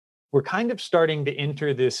we're kind of starting to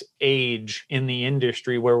enter this age in the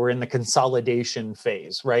industry where we're in the consolidation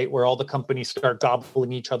phase, right? Where all the companies start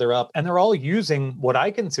gobbling each other up, and they're all using what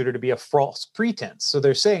I consider to be a false pretense. So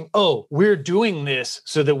they're saying, oh, we're doing this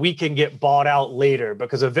so that we can get bought out later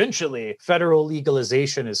because eventually federal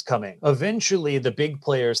legalization is coming. Eventually the big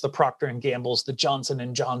players, the Procter & Gamble's, the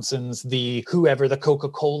Johnson & Johnson's, the whoever, the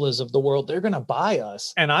Coca-Colas of the world, they're going to buy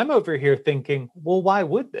us. And I'm over here thinking, well, why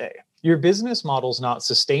would they? Your business model's not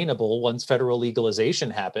sustainable once federal legalization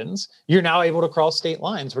happens. You're now able to cross state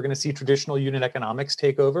lines. We're going to see traditional unit economics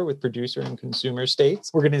take over with producer and consumer states.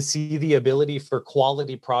 We're going to see the ability for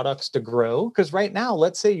quality products to grow. Because right now,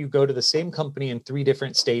 let's say you go to the same company in 3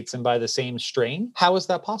 different states and buy the same strain. How is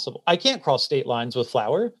that possible? I can't cross state lines with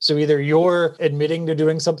flower. So either you're admitting to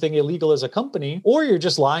doing something illegal as a company, or you're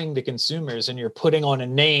just lying to consumers and you're putting on a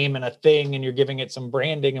name and a thing and you're giving it some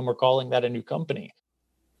branding and we're calling that a new company.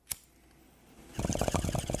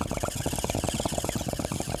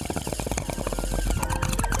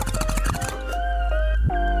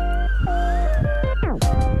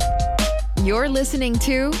 You're listening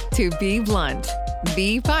to Be Blunt,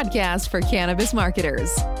 the podcast for cannabis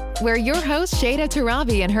marketers, where your host Shayda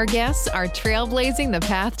Tarabi and her guests are trailblazing the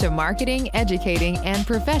path to marketing, educating, and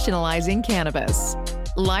professionalizing cannabis.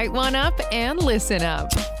 Light one up and listen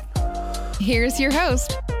up. Here's your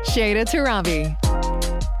host, Shayda Tarabi.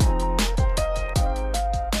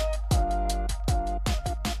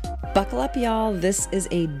 Buckle up, y'all. This is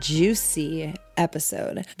a juicy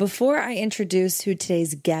episode. Before I introduce who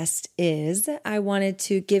today's guest is, I wanted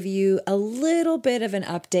to give you a little bit of an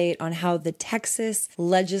update on how the Texas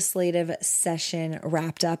legislative session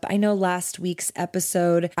wrapped up. I know last week's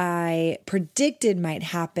episode I predicted might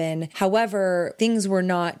happen. However, things were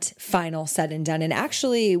not final, said and done. And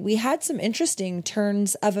actually, we had some interesting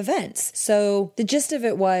turns of events. So the gist of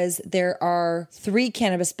it was there are 3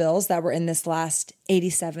 cannabis bills that were in this last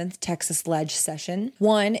 87th Texas Leg session.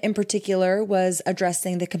 One in particular was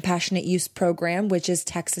addressing the compassionate use program, which is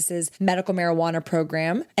Texas's medical marijuana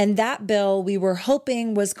program. And that bill we were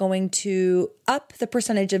hoping was going to up the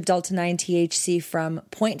percentage of Delta-9 THC from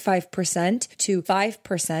 0.5% to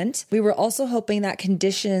 5%. We were also hoping that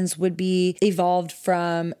conditions would be evolved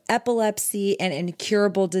from epilepsy and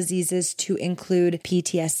incurable diseases to include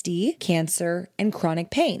PTSD, cancer, and chronic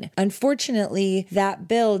pain. Unfortunately, that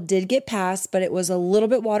bill did get passed, but it was a little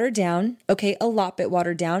bit watered down. Okay, a lot bit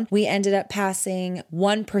watered down. We ended up passing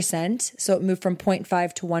 1%, so it moved from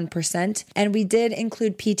 0.5 to 1%. And we did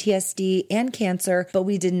include PTSD and cancer, but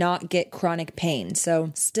we did not get chronic pain.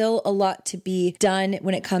 So still a lot to be done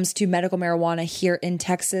when it comes to medical marijuana here in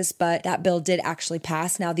Texas, but that bill did actually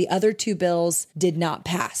pass. Now, the other 2 bills did not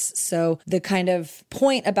pass. So the kind of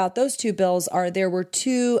point about those 2 bills are there were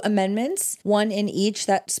 2 amendments, one in each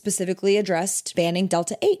that specifically addressed banning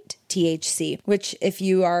Delta-8 THC, which if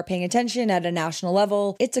you are paying attention at a national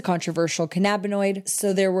level, it's a controversial cannabinoid.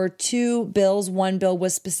 So there were 2 bills. One bill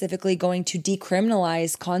was specifically going to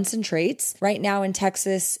decriminalize concentrates. Right now in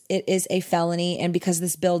Texas, it is a felony. And because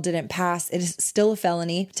this bill didn't pass, it is still a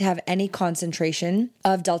felony to have any concentration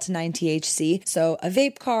of Delta-9 THC. So a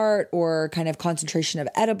vape cart or kind of concentration of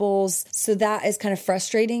edibles. So that is kind of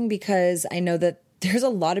frustrating because I know that there's a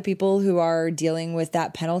lot of people who are dealing with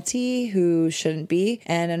that penalty who shouldn't be.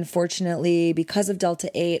 And unfortunately, because of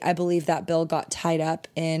Delta-8, I believe that bill got tied up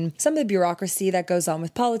in some of the bureaucracy that goes on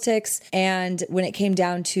with politics. And when it came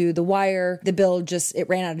down to the wire, the bill it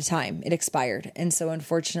ran out of time. It expired. And so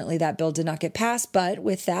unfortunately, that bill did not get passed. But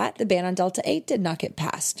with that, the ban on Delta-8 did not get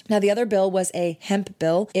passed. Now, the other bill was a hemp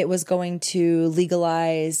bill. It was going to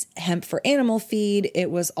legalize hemp for animal feed.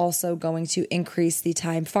 It was also going to increase the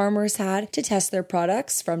time farmers had to test their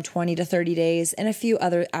products from 20 to 30 days and a few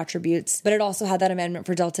other attributes. But it also had that amendment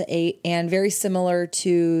for Delta-8, and very similar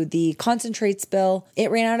to the concentrates bill,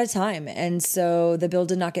 it ran out of time. And so the bill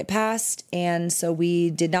did not get passed. And so we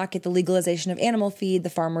did not get the legalization of animal feed. The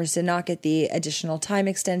farmers did not get the additional time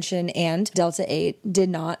extension, and Delta-8 did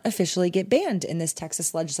not officially get banned in this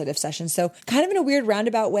Texas legislative session. So kind of in a weird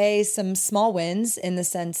roundabout way, some small wins in the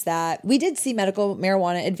sense that we did see medical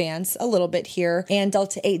marijuana advance a little bit here, and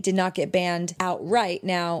Delta-8 did not get banned outright.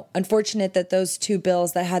 Now, unfortunate that those 2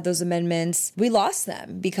 bills that had those amendments, we lost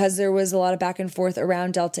them because there was a lot of back and forth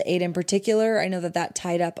around Delta-8 in particular. I know that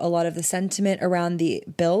tied up a lot of the sentiment around the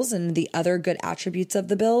bills and the other good attributes of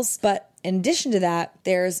the bills, but in addition to that,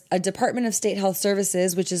 there's a Department of State Health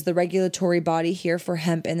Services, which is the regulatory body here for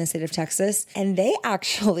hemp in the state of Texas. And they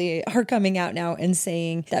actually are coming out now and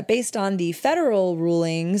saying that based on the federal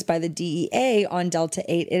rulings by the DEA on Delta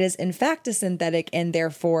 8, it is in fact a synthetic and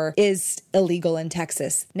therefore is illegal in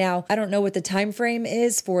Texas. Now, I don't know what the time frame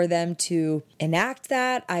is for them to enact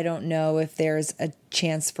that. I don't know if there's a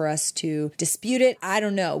chance for us to dispute it. I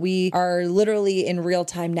don't know. We are literally in real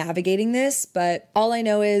time navigating this, but all I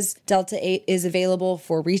know is Delta 8 is available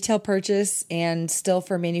for retail purchase and still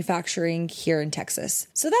for manufacturing here in Texas.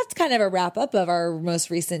 So that's kind of a wrap up of our most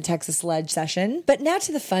recent Texas Ledge session. But now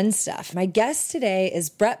to the fun stuff. My guest today is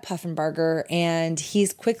Brett Puffenbarger, and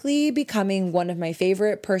he's quickly becoming one of my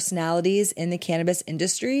favorite personalities in the cannabis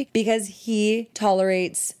industry because he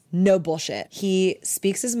tolerates no bullshit. He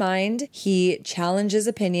speaks his mind. He challenges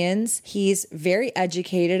opinions. He's very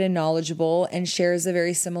educated and knowledgeable and shares a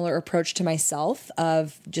very similar approach to myself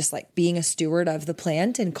of just like being a steward of the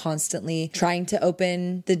plant and constantly trying to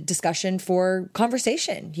open the discussion for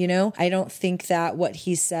conversation. You know, I don't think that what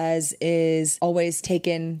he says is always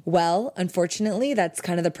taken well. Unfortunately, that's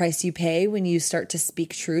kind of the price you pay when you start to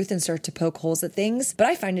speak truth and start to poke holes at things. But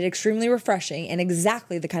I find it extremely refreshing and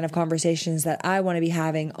exactly the kind of conversations that I want to be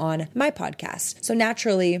having on my podcast. So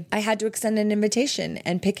naturally, I had to extend an invitation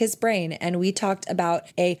and pick his brain. And we talked about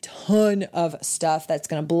a ton of stuff that's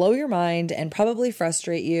going to blow your mind and probably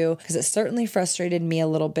frustrate you, because it certainly frustrated me a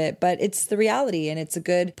little bit, but it's the reality. And it's a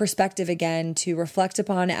good perspective again to reflect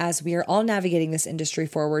upon as we are all navigating this industry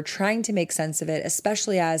forward, trying to make sense of it,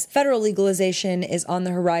 especially as federal legalization is on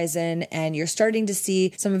the horizon and you're starting to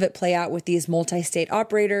see some of it play out with these multi-state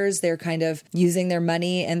operators. They're kind of using their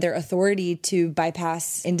money and their authority to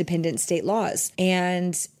bypass independent state laws.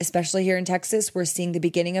 And especially here in Texas, we're seeing the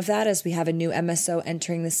beginning of that as we have a new MSO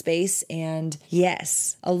entering the space. And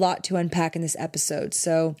yes, a lot to unpack in this episode.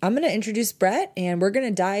 So I'm going to introduce Brett and we're going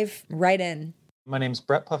to dive right in. My name's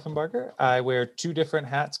Brett Puffenbarger. I wear two different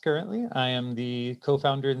hats currently. I am the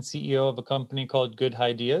co-founder and CEO of a company called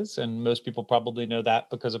Highdeas, and most people probably know that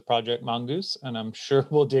because of Project Mongoose, and I'm sure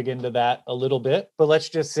we'll dig into that a little bit. But let's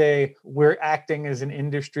just say we're acting as an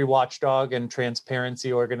industry watchdog and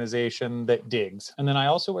transparency organization that digs. And then I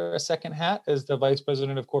also wear a second hat as the vice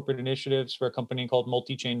president of corporate initiatives for a company called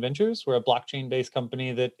Multi-Chain Ventures. We're a blockchain-based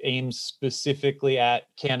company that aims specifically at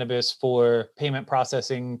cannabis for payment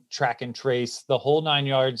processing, track and trace, the whole 9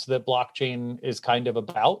 yards that blockchain is kind of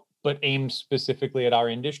about, but aimed specifically at our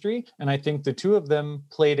industry. And I think the two of them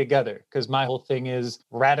play together because my whole thing is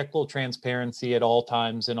radical transparency at all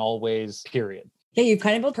times and all ways, period. Yeah, you've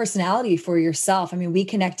kind of built personality for yourself. I mean, we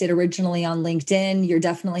connected originally on LinkedIn. You're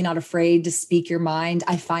definitely not afraid to speak your mind.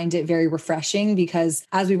 I find it very refreshing because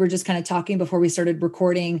as we were just kind of talking before we started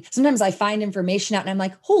recording, sometimes I find information out and I'm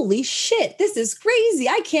like, holy shit, this is crazy.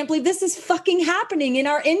 I can't believe this is fucking happening in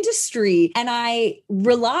our industry. And I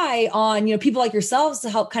rely on, people like yourselves to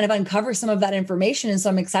help kind of uncover some of that information. And so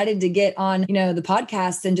I'm excited to get on, the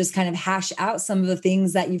podcast and just kind of hash out some of the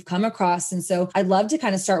things that you've come across. And so I'd love to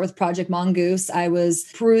kind of start with Project Mongoose. I was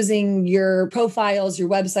perusing your profiles, your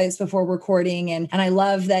websites before recording. And I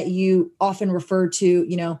love that you often refer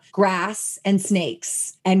to, grass and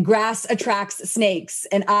snakes, and grass attracts snakes.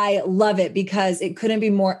 And I love it because it couldn't be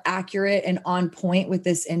more accurate and on point with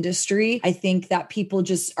this industry. I think that people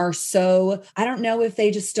just are so, I don't know if they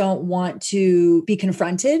just don't want to be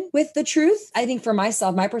confronted with the truth. I think for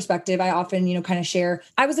myself, my perspective, I often, kind of share,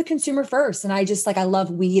 I was a consumer first and I just I love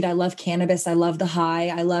weed. I love cannabis. I love the high.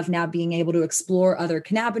 I love now being able to explore other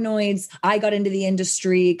cannabinoids. I got into the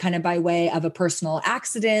industry kind of by way of a personal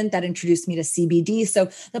accident that introduced me to CBD. So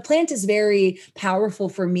the plant is very powerful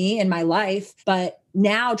for me in my life, but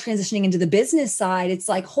now transitioning into the business side, it's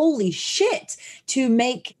like, holy shit, to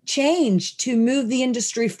make change, to move the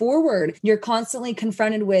industry forward. You're constantly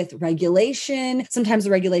confronted with regulation. Sometimes the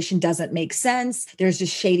regulation doesn't make sense. There's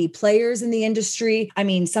just shady players in the industry. I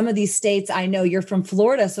mean, some of these states, I know you're from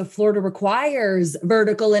Florida, so Florida requires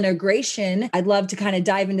vertical integration. I'd love to kind of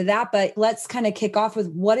dive into that, but let's kind of kick off with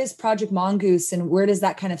what is Project Mongoose and where does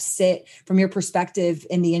that kind of sit from your perspective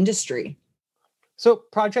in the industry? So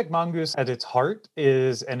Project Mongoose at its heart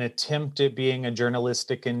is an attempt at being a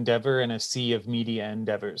journalistic endeavor in a sea of media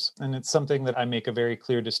endeavors. And it's something that I make a very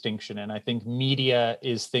clear distinction in. I think media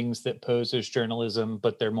is things that pose as journalism,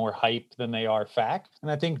 but they're more hype than they are fact.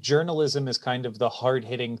 And I think journalism is kind of the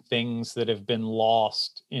hard-hitting things that have been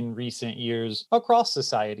lost in recent years across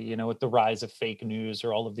society, with the rise of fake news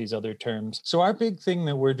or all of these other terms. So our big thing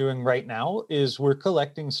that we're doing right now is we're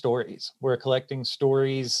collecting stories. We're collecting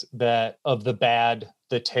stories that of the bad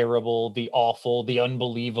the terrible, the awful, the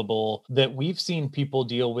unbelievable that we've seen people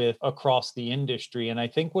deal with across the industry. And I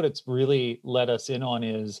think what it's really let us in on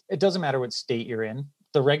is it doesn't matter what state you're in.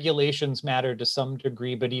 The regulations matter to some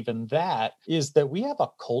degree, but even that is that we have a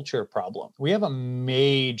culture problem. We have a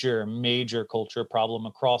major, major culture problem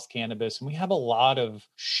across cannabis, and we have a lot of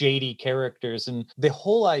shady characters. And the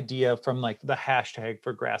whole idea from like the hashtag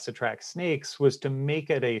for Grass Attracts Snakes was to make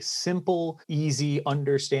it a simple, easy,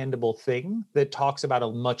 understandable thing that talks about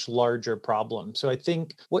a much larger problem. So I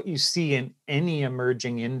think what you see in any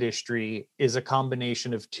emerging industry is a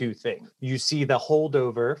combination of two things. You see the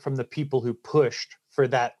holdover from the people who pushed for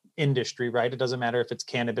that industry, right? It doesn't matter if it's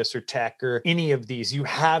cannabis or tech or any of these. You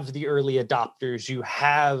have the early adopters. You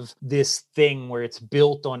have this thing where it's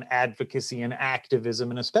built on advocacy and activism.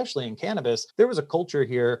 And especially in cannabis, there was a culture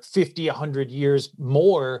here 50, 100 years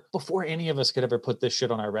more before any of us could ever put this shit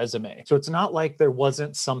on our resume. So it's not like there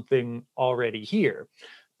wasn't something already here.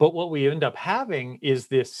 But what we end up having is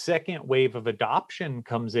this second wave of adoption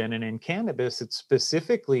comes in. And in cannabis, it's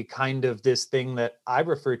specifically kind of this thing that I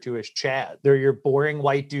refer to as Chad. They're your boring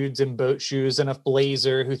white dudes in boat shoes and a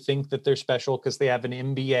blazer who think that they're special because they have an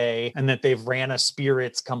MBA and that they've ran a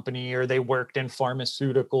spirits company or they worked in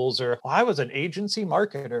pharmaceuticals or I was an agency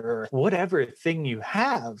marketer or whatever thing you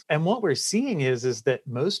have. And what we're seeing is that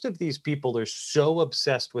most of these people are so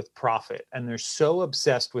obsessed with profit and they're so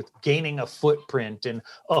obsessed with gaining a footprint and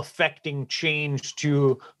affecting change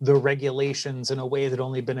to the regulations in a way that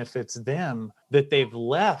only benefits them, that they've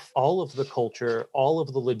left all of the culture, all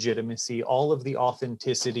of the legitimacy, all of the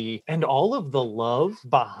authenticity, and all of the love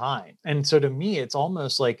behind. And so to me, it's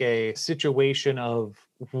almost like a situation of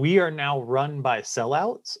we are now run by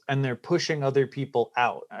sellouts and they're pushing other people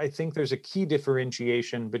out. I think there's a key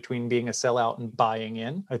differentiation between being a sellout and buying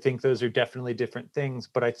in. I think those are definitely different things,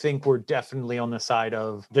 but I think we're definitely on the side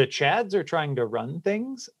of the Chads are trying to run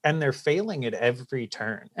things and they're failing at every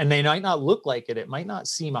turn. And they might not look like it. It might not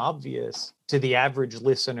seem obvious to the average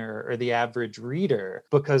listener or the average reader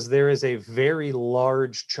because there is a very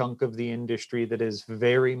large chunk of the industry that is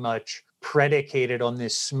very much predicated on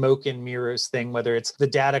this smoke and mirrors thing, whether it's the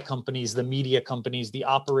data companies, the media companies, the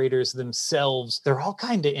operators themselves, they're all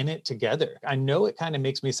kind of in it together. I know it kind of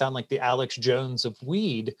makes me sound like the Alex Jones of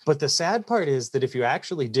weed, but the sad part is that if you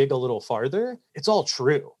actually dig a little farther, it's all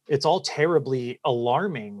true. It's all terribly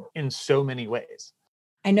alarming in so many ways.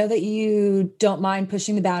 I know that you don't mind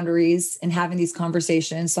pushing the boundaries and having these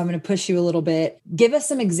conversations. So I'm going to push you a little bit. Give us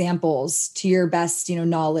some examples to your best,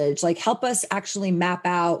 knowledge, like help us actually map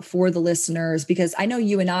out for the listeners, because I know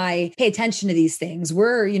you and I pay attention to these things.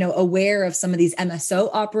 We're, aware of some of these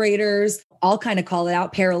MSO operators. I'll kind of call it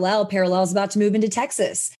out. Parallel is about to move into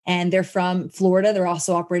Texas and they're from Florida. They're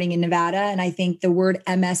also operating in Nevada. And I think the word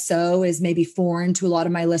MSO is maybe foreign to a lot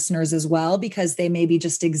of my listeners as well, because they maybe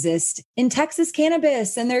just exist in Texas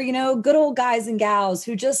cannabis and they're, good old guys and gals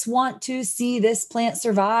who just want to see this plant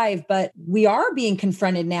survive. But we are being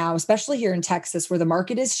confronted now, especially here in Texas, where the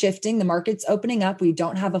market is shifting, the market's opening up. We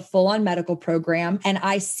don't have a full-on medical program. And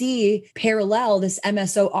I see Parallel, this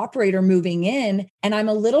MSO operator moving in, and I'm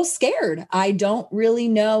a little scared. I don't really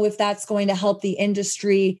know if that's going to help the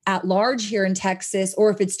industry at large here in Texas, or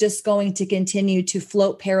if it's just going to continue to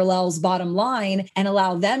float Parallel's bottom line and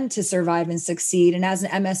allow them to survive and succeed. And as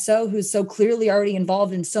an MSO who's so clearly already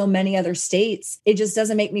involved in so many other states, it just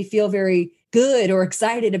doesn't make me feel very good or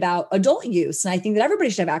excited about adult use. And I think that everybody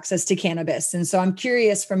should have access to cannabis. And so I'm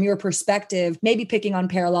curious from your perspective, maybe picking on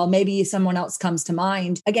Parallel, maybe someone else comes to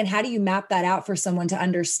mind. Again, how do you map that out for someone to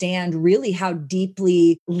understand really how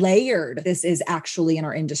deeply layered this is actually in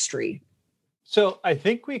our industry? So I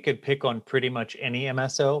think we could pick on pretty much any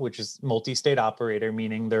MSO, which is multi-state operator,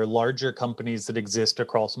 meaning they're larger companies that exist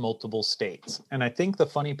across multiple states. And I think the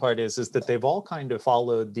funny part is that they've all kind of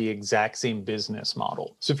followed the exact same business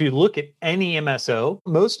model. So if you look at any MSO,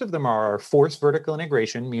 most of them are forced vertical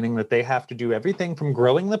integration, meaning that they have to do everything from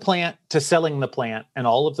growing the plant to selling the plant and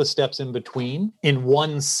all of the steps in between in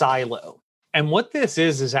one silo. And what this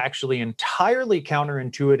is actually entirely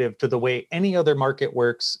counterintuitive to the way any other market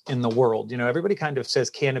works in the world. Everybody kind of says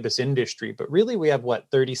cannabis industry, but really we have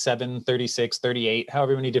 37, 36, 38,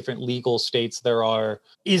 however many different legal states there are,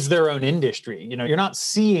 is their own industry. You're not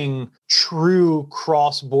seeing true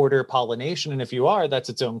cross-border pollination. And if you are, that's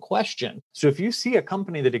its own question. So if you see a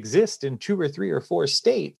company that exists in 2 or 3 or 4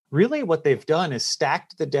 states, really what they've done is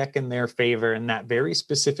stacked the deck in their favor in that very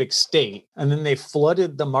specific state. And then they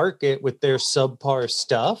flooded the market with their subpar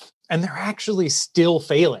stuff. And they're actually still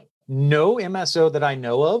failing. No MSO that I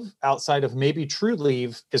know of outside of maybe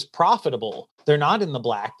TrueLeaf is profitable. They're not in the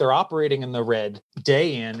black. They're operating in the red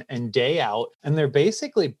day in and day out. And they're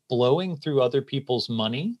basically blowing through other people's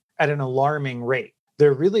money at an alarming rate.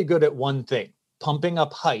 They're really good at one thing, pumping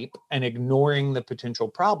up hype and ignoring the potential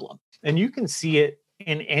problem. And you can see it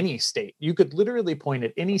in any state. You could literally point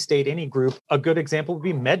at any state, any group. A good example would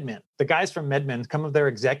be MedMen. The guys from MedMen, some of their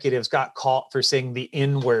executives got caught for saying the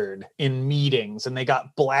N-word in meetings, and they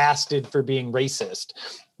got blasted for being racist.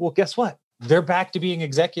 Well, guess what? They're back to being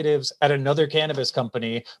executives at another cannabis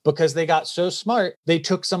company because they got so smart. They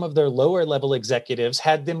took some of their lower level executives,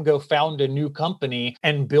 had them go found a new company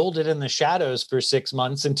and build it in the shadows for 6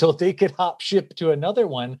 months until they could hop ship to another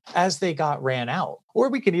one as they got ran out. Or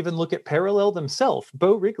we can even look at Parallel themselves.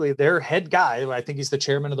 Bo Wrigley, their head guy, I think he's the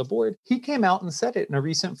chairman of the board, he came out and said it in a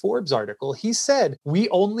recent Forbes article. He said, we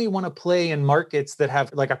only want to play in markets that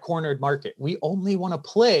have like a cornered market. We only want to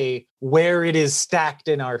play where it is stacked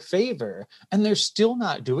in our favor. And they're still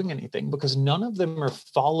not doing anything because none of them are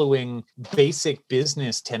following basic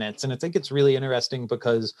business tenets. And I think it's really interesting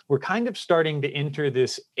because we're kind of starting to enter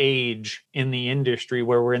this age in the industry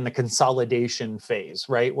where we're in the consolidation phase,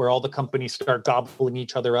 right? Where all the companies start gobbling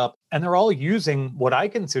each other up, and they're all using what I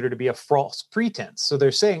consider to be a false pretense. So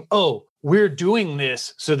they're saying, oh, we're doing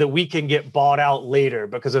this so that we can get bought out later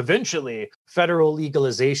because eventually federal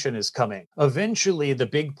legalization is coming. Eventually the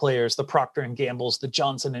big players, the Procter & Gamble's, the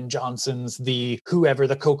Johnson & Johnson's, the whoever,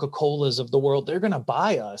 the Coca-Colas of the world, they're going to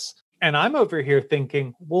buy us. And I'm over here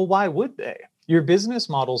thinking, well, why would they? Your business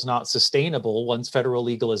model's not sustainable once federal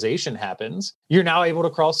legalization happens. You're now able to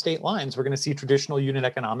cross state lines. We're going to see traditional unit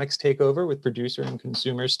economics take over with producer and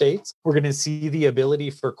consumer states. We're going to see the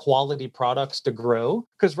ability for quality products to grow.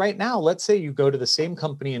 Because right now, let's say you go to the same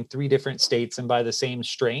company in 3 different states and buy the same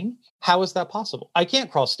strain. How is that possible? I can't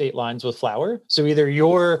cross state lines with flower. So either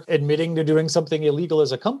you're admitting to doing something illegal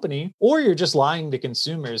as a company, or you're just lying to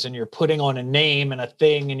consumers and you're putting on a name and a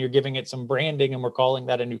thing and you're giving it some branding and we're calling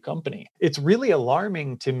that a new company. It's really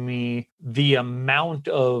alarming to me the amount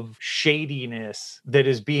of shadiness that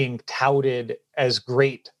is being touted as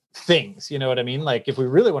great things. You know what I mean? Like if we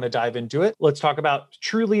really want to dive into it, let's talk about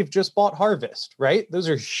TrueLeaf just bought Harvest, right? Those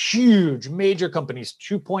are huge, major companies,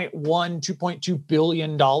 $2.2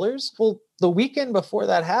 billion. Well, the weekend before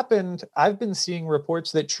that happened, I've been seeing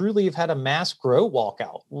reports that TrueLeaf had a mass grow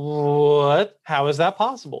walkout. What? How is that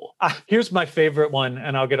possible? Here's my favorite one,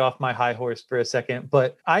 and I'll get off my high horse for a second,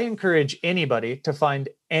 but I encourage anybody to find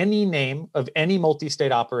any name of any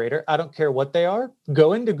multi-state operator. I don't care what they are.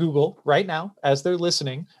 Go into Google right now as they're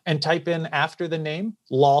listening and type in after the name,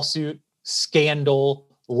 lawsuit, scandal,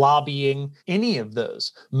 lobbying, any of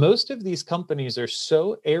those. Most of these companies are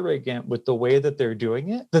so arrogant with the way that they're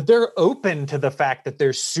doing it that they're open to the fact that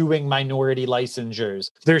they're suing minority licensures.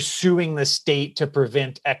 They're suing the state to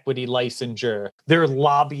prevent equity licensure. They're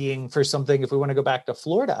lobbying for something, if we want to go back to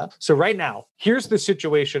Florida. So right now, here's the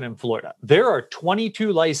situation in Florida. There are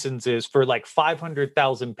 22 licenses for like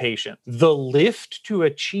 500,000 patients. The lift to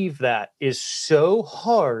achieve that is so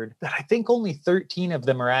hard that I think only 13 of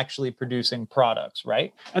them are actually producing products,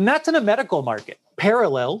 right? And that's in a medical market.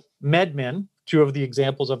 Parallel, MedMen, 2 of the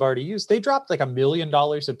examples I've already used, they dropped like $1 million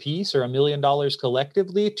a piece or $1 million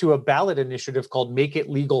collectively to a ballot initiative called Make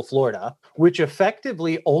It Legal Florida, which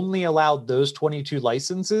effectively only allowed those 22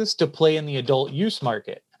 licenses to play in the adult use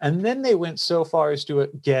market. And then they went so far as to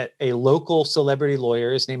get a local celebrity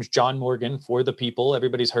lawyer. His name's John Morgan, for the people.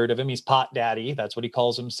 Everybody's heard of him. He's Pot Daddy. That's what he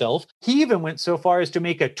calls himself. He even went so far as to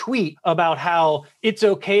make a tweet about how it's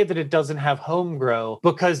okay that it doesn't have home grow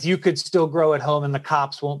because you could still grow at home and the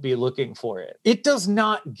cops won't be looking for it. It does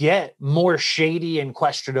not get more shady and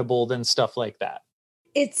questionable than stuff like that.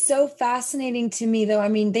 It's so fascinating to me, though. I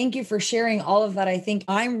mean, thank you for sharing all of that. I think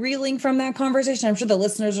I'm reeling from that conversation. I'm sure the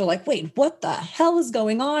listeners are like, wait, what the hell is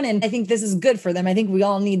going on? And I think this is good for them. I think we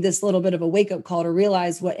all need this little bit of a wake-up call to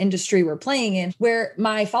realize what industry we're playing in. Where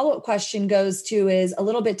my follow-up question goes to is a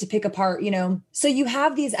little bit to pick apart, so you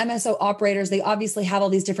have these MSO operators. They obviously have all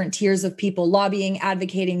these different tiers of people lobbying,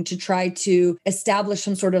 advocating to try to establish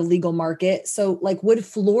some sort of legal market. So like, would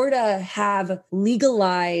Florida have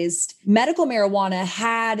legalized medical marijuana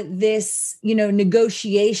had this,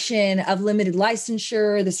 negotiation of limited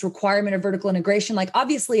licensure, this requirement of vertical integration? Like,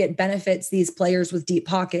 obviously it benefits these players with deep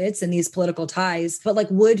pockets and these political ties, but like,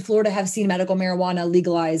 would Florida have seen medical marijuana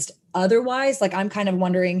legalized otherwise? Like, I'm kind of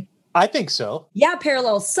wondering. I think so. Yeah,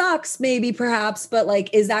 Parallel sucks, maybe, perhaps, but like,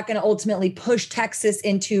 is that going to ultimately push Texas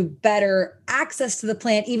into better access to the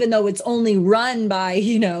plant, even though it's only run by,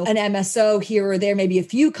 an MSO here or there, maybe a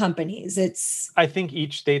few companies. I think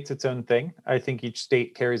each state's its own thing. I think each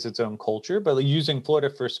state carries its own culture, but using Florida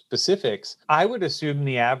for specifics, I would assume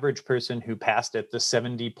the average person who passed it, the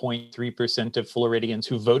 70.3% of Floridians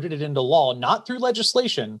who voted it into law, not through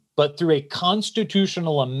legislation, but through a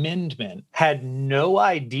constitutional amendment, had no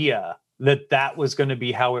idea that was going to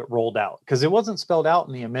be how it rolled out, because it wasn't spelled out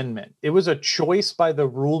in the amendment. It was a choice by the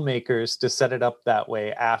rule makers to set it up that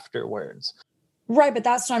way afterwards. Right. But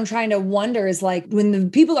that's what I'm trying to wonder is like when the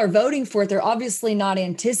people are voting for it, they're obviously not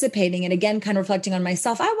anticipating. And again, kind of reflecting on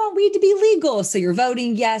myself, I want weed to be legal. So you're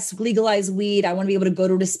voting, yes, legalize weed. I want to be able to go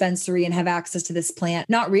to a dispensary and have access to this plant,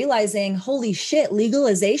 not realizing, holy shit,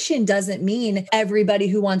 legalization doesn't mean everybody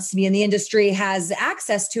who wants to be in the industry has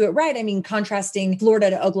access to it. Right. I mean, contrasting Florida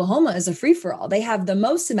to Oklahoma is a free for all. They have the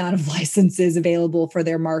most amount of licenses available for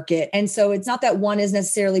their market. And so it's not that one is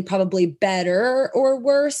necessarily probably better or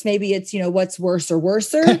worse. Maybe it's, what's worse or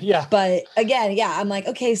worser. Yeah. But again, I'm like,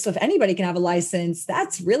 okay, so if anybody can have a license,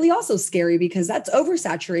 that's really also scary because that's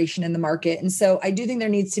oversaturation in the market. And so I do think there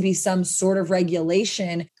needs to be some sort of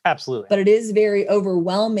regulation. Absolutely. But it is very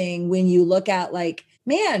overwhelming when you look at like,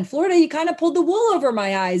 man, Florida, you kind of pulled the wool over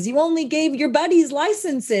my eyes. You only gave your buddies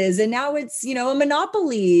licenses and now it's, a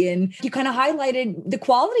monopoly. And you kind of highlighted the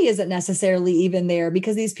quality isn't necessarily even there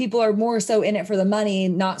because these people are more so in it for the money,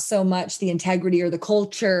 not so much the integrity or the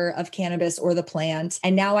culture of cannabis or the plant.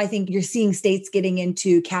 And now I think you're seeing states getting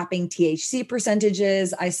into capping THC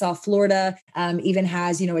percentages. I saw Florida even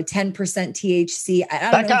has, a 10% THC.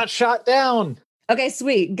 I don't know. Got shot down. Okay,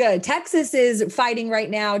 sweet. Good. Texas is fighting right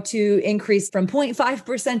now to increase from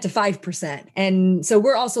 0.5% to 5%. And so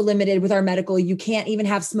we're also limited with our medical. You can't even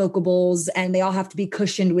have smokables and they all have to be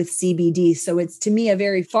cushioned with CBD. So it's to me a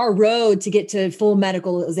very far road to get to full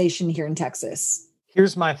medicalization here in Texas.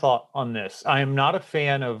 Here's my thought on this. I am not a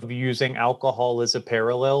fan of using alcohol as a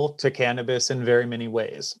parallel to cannabis in very many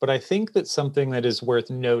ways, but I think that something that is worth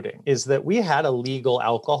noting is that we had a legal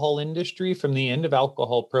alcohol industry from the end of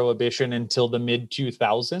alcohol prohibition until the mid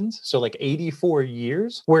 2000s, so like 84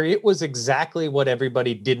 years, where it was exactly what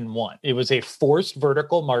everybody didn't want. It was a forced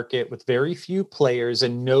vertical market with very few players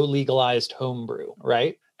and no legalized homebrew,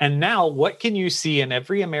 right? And now what can you see in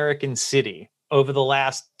every American city over the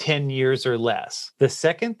last 10 years or less? The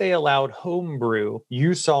second they allowed homebrew,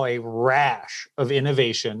 you saw a rash of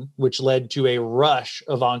innovation, which led to a rush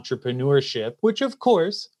of entrepreneurship, which of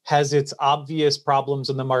course has its obvious problems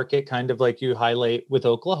in the market, kind of like you highlight with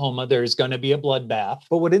Oklahoma. There's going to be a bloodbath.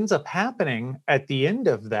 But what ends up happening at the end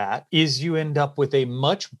of that is you end up with a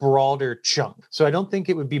much broader chunk. So I don't think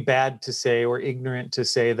it would be bad to say or ignorant to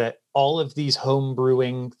say that all of these home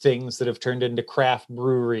brewing things that have turned into craft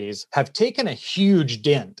breweries have taken a huge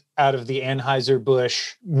dent out of the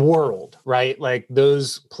Anheuser-Busch world, right? Like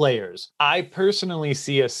those players. I personally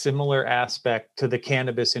see a similar aspect to the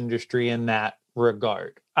cannabis industry in that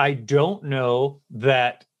regard. I don't know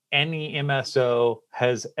that any MSO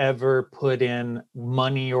has ever put in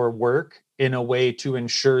money or work in a way to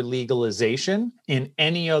ensure legalization in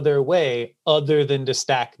any other way other than to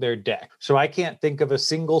stack their deck. So I can't think of a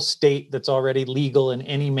single state that's already legal in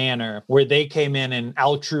any manner where they came in and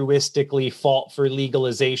altruistically fought for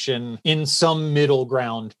legalization in some middle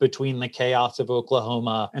ground between the chaos of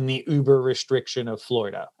Oklahoma and the uber restriction of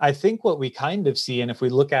Florida. I think what we kind of see, and if we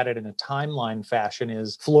look at it in a timeline fashion,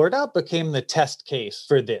 is Florida became the test case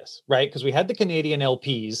for this, right? Because we had the Canadian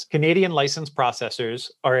LPs. Canadian licensed processors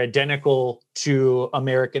are identical to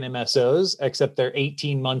American MSOs, except they're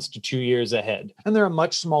 18 months to 2 years ahead. And they're a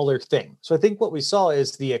much smaller thing. So I think what we saw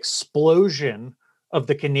is the explosion of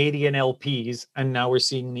the Canadian LPs, and now we're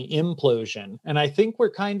seeing the implosion. And I think we're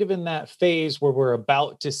kind of in that phase where we're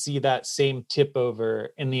about to see that same tip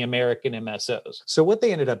over in the American MSOs. So what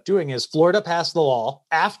they ended up doing is Florida passed the law.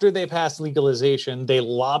 After they passed legalization, they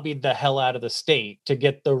lobbied the hell out of the state to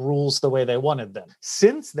get the rules the way they wanted them.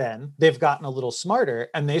 Since then, they've gotten a little smarter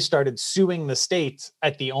and they started suing the states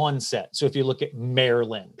at the onset. So if you look at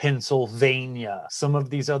Maryland, Pennsylvania, some of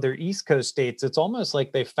these other East Coast states, it's almost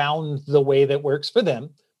like they found the way that works for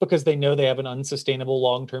them, because they know they have an unsustainable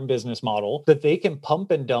long-term business model that they can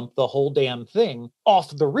pump and dump the whole damn thing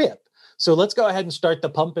off the rip. So let's go ahead and start the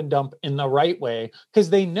pump and dump in the right way,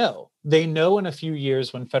 because they know in a few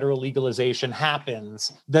years when federal legalization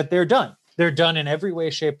happens that they're done. They're done in every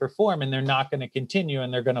way, shape, or form, and they're not going to continue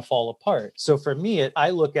and they're going to fall apart. So for me,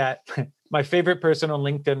 I look at my favorite person on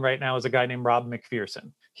LinkedIn right now is a guy named Rob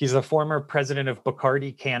McPherson. He's the former president of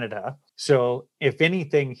Bacardi Canada. So if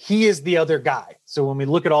anything, he is the other guy. So when we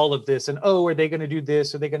look at all of this and, oh, are they going to do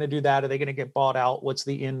this? Are they going to do that? Are they going to get bought out? What's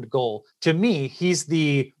the end goal? To me, he's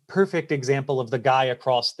the perfect example of the guy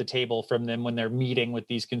across the table from them when they're meeting with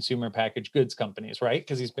these consumer packaged goods companies, right?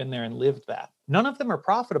 Because he's been there and lived that. None of them are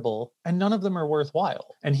profitable and none of them are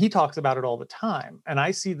worthwhile. And he talks about it all the time. And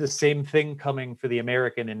I see the same thing coming for the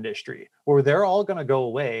American industry, where they're all going to go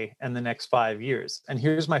away in the next 5 years. And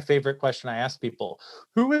here's my favorite question I ask people.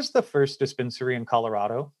 Who is the first dispensary in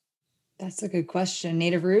Colorado? That's a good question.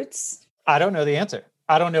 Native Roots? I don't know the answer.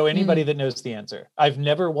 I don't know anybody that knows the answer. I've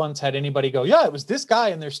never once had anybody go, yeah, it was this guy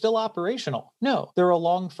and they're still operational. No, they're a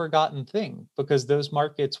long forgotten thing because those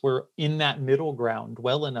markets were in that middle ground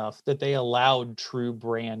well enough that they allowed true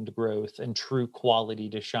brand growth and true quality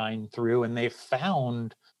to shine through. And they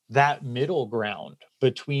found that middle ground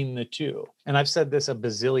between the two. And I've said this a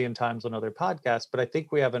bazillion times on other podcasts, but I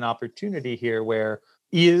think we have an opportunity here where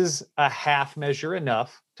is a half measure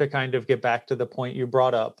enough to kind of get back to the point you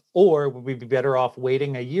brought up? Or would we be better off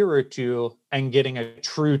waiting a year or two and getting a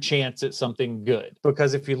true chance at something good?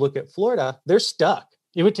 Because if you look at Florida, they're stuck.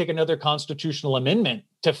 It would take another constitutional amendment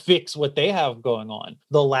to fix what they have going on.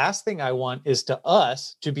 The last thing I want is to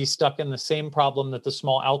us to be stuck in the same problem that the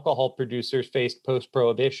small alcohol producers faced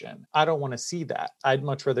post-prohibition. I don't want to see that. I'd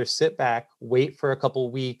much rather sit back, wait for a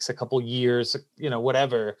couple weeks, a couple years,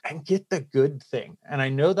 whatever, and get the good thing. And I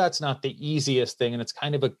know that's not the easiest thing, and it's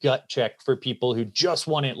kind of a gut check for people who just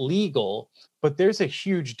want it legal. But there's a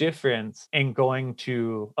huge difference in going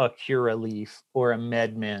to a Curaleaf or a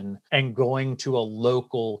MedMen and going to a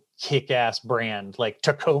local kick-ass brand like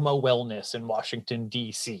Tacoma Wellness in Washington,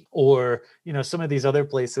 D.C. Or, some of these other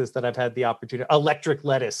places that I've had the opportunity, Electric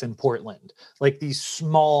Lettuce in Portland, like these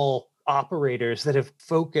small operators that have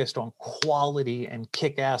focused on quality and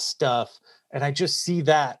kick-ass stuff. And I just see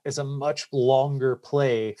that as a much longer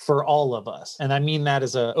play for all of us. And I mean that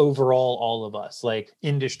as a overall all of us, like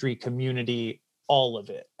industry, community, all of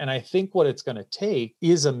it. And I think what it's going to take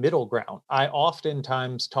is a middle ground. I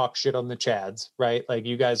oftentimes talk shit on the Chads, right? Like,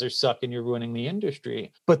 you guys are sucking, you're ruining the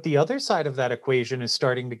industry. But the other side of that equation is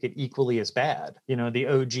starting to get equally as bad. The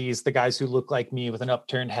OGs, the guys who look like me with an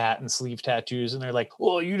upturned hat and sleeve tattoos, and they're like,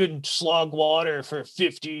 well, you didn't slog water for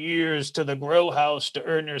 50 years to the grow house to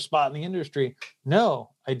earn your spot in the industry. No,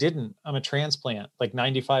 I didn't. I'm a transplant, like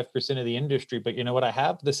 95% of the industry. But you know what? I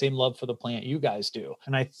have the same love for the plant you guys do.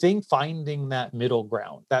 And I think finding that middle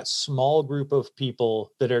ground, that small group of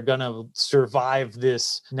people that are going to survive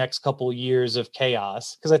this next couple years of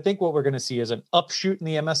chaos, because I think what we're going to see is an upshoot in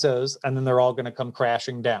the MSOs, and then they're all going to come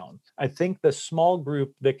crashing down. I think the small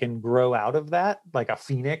group that can grow out of that, like a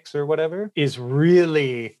Phoenix or whatever, is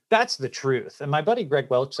really, that's the truth. And my buddy Greg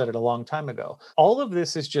Welch said it a long time ago. All of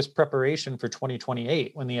this is just preparation for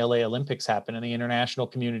 2028 when the LA Olympics happen and the international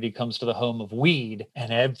community comes to the home of weed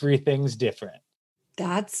and everything's different.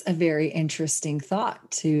 That's a very interesting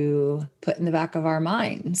thought to put in the back of our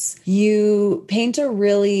minds. You paint a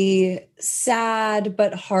really sad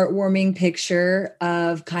but heartwarming picture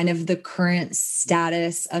of kind of the current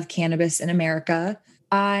status of cannabis in America.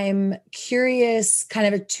 I'm curious, kind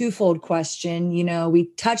of a twofold question. We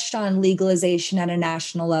touched on legalization at a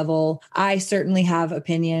national level. I certainly have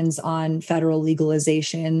opinions on federal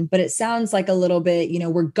legalization, but it sounds like a little bit,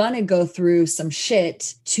 we're going to go through some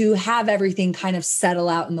shit to have everything kind of settle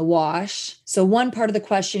out in the wash. So one part of the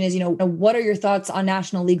question is, what are your thoughts on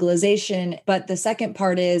national legalization? But the second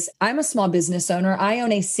part is, I'm a small business owner. I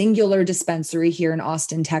own a singular dispensary here in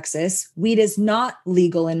Austin, Texas. Weed is not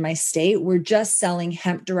legal in my state. We're just selling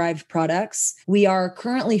hemp-derived products. We are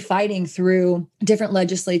currently fighting through different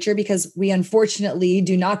legislature because we unfortunately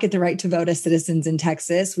do not get the right to vote as citizens in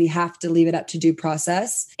Texas. We have to leave it up to due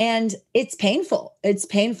process. And it's painful. It's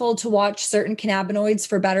painful to watch certain cannabinoids,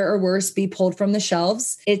 for better or worse, be pulled from the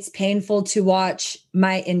shelves. It's painful to watch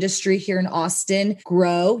my industry here in Austin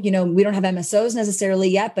grow. We don't have MSOs necessarily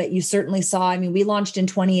yet, but you certainly saw, we launched in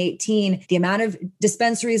 2018. The amount of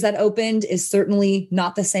dispensaries that opened is certainly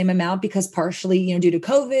not the same amount because partially, due to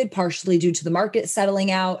COVID, partially due to the market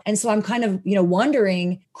settling out. And so I'm kind of,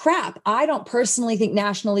 wondering, crap, I don't personally think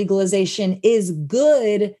national legalization is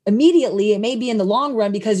good immediately. It may be in the long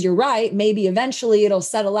run because you're right. Maybe eventually it'll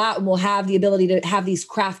settle out and we'll have the ability to have these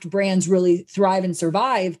craft brands really thrive and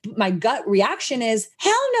survive. But my gut reaction is, is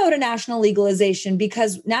hell no to national legalization,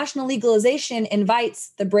 because national legalization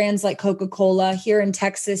invites the brands like Coca-Cola. Here in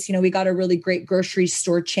Texas, we got a really great grocery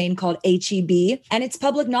store chain called H-E-B, and it's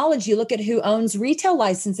public knowledge. You look at who owns retail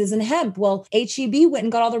licenses in hemp. Well, H-E-B went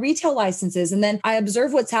and got all the retail licenses. And then I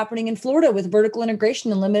observe what's happening in Florida with vertical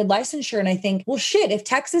integration and limited licensure. And I think, well, shit, if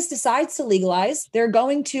Texas decides to legalize, they're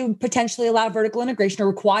going to potentially allow vertical integration, or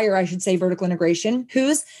require, I should say, vertical integration.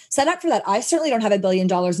 Who's set up for that? I certainly don't have $1 billion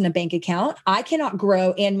in a bank account. I cannot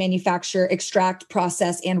grow and manufacture, extract,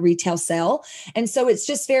 process, and retail sell. And so it's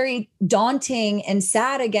just very daunting and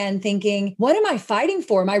sad again, thinking, what am I fighting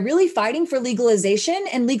for? Am I really fighting for legalization?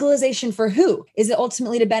 And legalization for who? Is it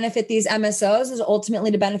ultimately to benefit these MSOs? Is it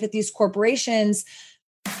ultimately to benefit these corporations?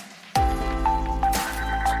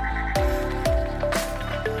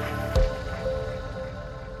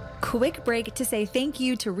 Quick break to say thank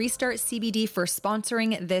you to Restart CBD for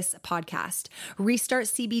sponsoring this podcast. Restart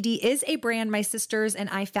CBD is a brand my sisters and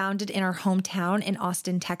I founded in our hometown in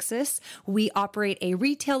Austin, Texas. We operate a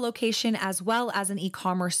retail location as well as an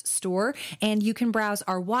e-commerce store, and you can browse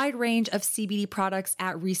our wide range of CBD products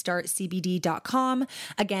at restartcbd.com.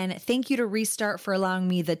 Again, thank you to Restart for allowing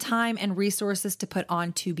me the time and resources to put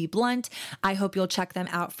on To Be Blunt. I hope you'll check them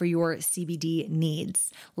out for your CBD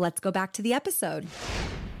needs. Let's go back to the episode.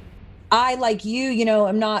 I, like you,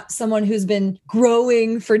 I'm not someone who's been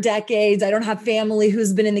growing for decades. I don't have family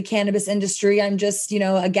who's been in the cannabis industry. I'm just,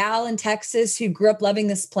 a gal in Texas who grew up loving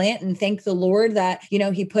this plant, and thank the Lord that,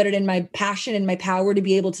 he put it in my passion and my power to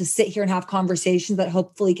be able to sit here and have conversations that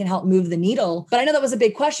hopefully can help move the needle. But I know that was a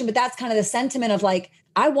big question, but that's kind of the sentiment of like,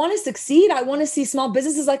 I want to succeed. I want to see small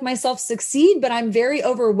businesses like myself succeed, but I'm very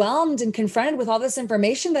overwhelmed and confronted with all this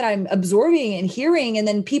information that I'm absorbing and hearing. And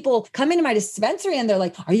then people come into my dispensary and they're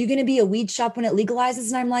like, are you going to be a weed shop when it legalizes?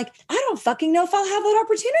 And I'm like, I don't fucking know if I'll have that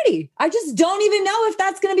opportunity. I just don't even know if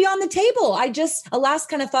that's going to be on the table. A last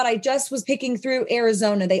kind of thought, I just was picking through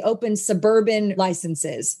Arizona. They opened suburban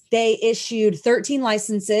licenses. They issued 13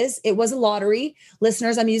 licenses. It was a lottery.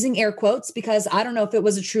 Listeners, I'm using air quotes because I don't know if it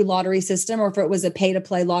was a true lottery system or if it was a pay to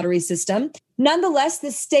play lottery system. Nonetheless,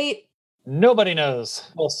 the state... Nobody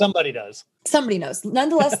knows. Well, somebody does. Somebody knows.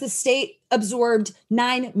 Nonetheless, the state absorbed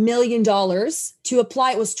 $9 million. To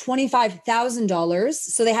apply, it was $25,000.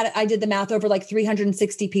 So I did the math over, like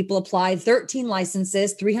 360 people applied, 13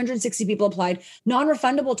 licenses, 360 people applied,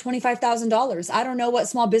 non-refundable $25,000. I don't know what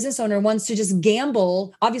small business owner wants to just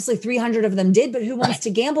gamble. Obviously 300 of them did, but who wants to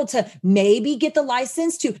gamble to maybe get the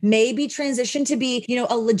license, to maybe transition to be,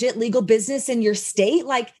 a legit legal business in your state?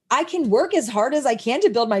 Like, I can work as hard as I can to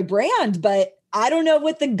build my brand, but I don't know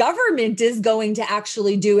what the government is going to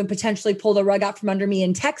actually do and potentially pull the rug out from under me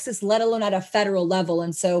in Texas, let alone at a federal level.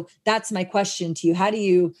 And so that's my question to you. How do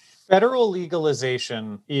you... Federal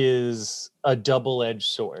legalization is a double-edged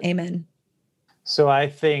sword. Amen. So I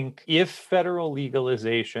think if federal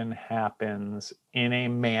legalization happens in a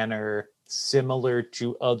manner similar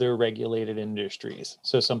to other regulated industries,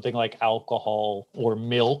 so something like alcohol or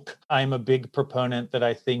milk, I'm a big proponent that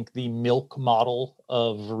I think the milk model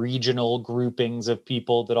of regional groupings of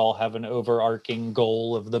people that all have an overarching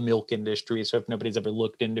goal of the milk industry. So if nobody's ever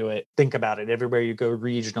looked into it, think about it. Everywhere you go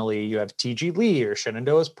regionally, you have TG Lee or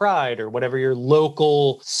Shenandoah's Pride or whatever your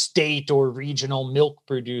local state or regional milk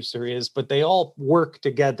producer is, but they all work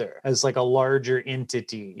together as like a larger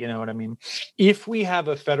entity. You know what I mean? If we have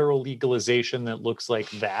a federal legalization that looks like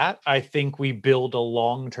that, I think we build a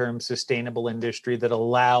long-term sustainable industry that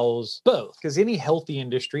allows both, because any healthy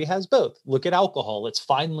industry has both. Look at alcohol. It's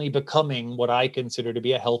finally becoming what I consider to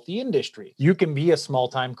be a healthy industry. You can be a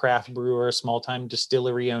small-time craft brewer, a small-time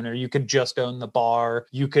distillery owner. You could just own the bar.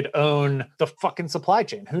 You could own the fucking supply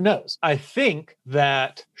chain. Who knows? I think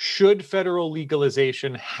that should federal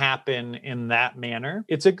legalization happen in that manner,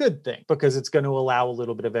 it's a good thing because it's going to allow a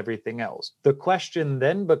little bit of everything else. The question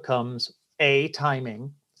then becomes A,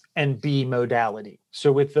 timing, and B, modality.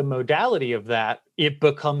 So with the modality of that, it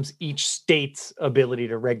becomes each state's ability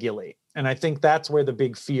to regulate. And I think that's where the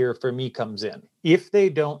big fear for me comes in. If they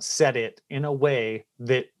don't set it in a way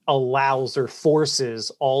that allows or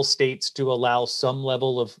forces all states to allow some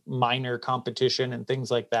level of minor competition and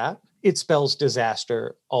things like that, it spells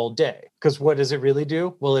disaster all day. Because what does it really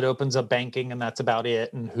do? Well, it opens up banking and that's about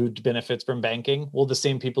it. And who benefits from banking? Well, the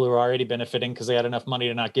same people who are already benefiting because they had enough money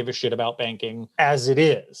to not give a shit about banking as it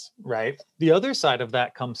is, right? The other side of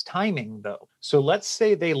that comes timing, though. So let's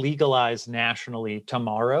say they legalize nationally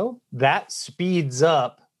tomorrow. That speeds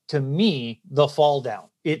up, to me, the fall down.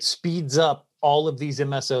 It speeds up all of these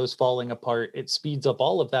MSOs falling apart. It speeds up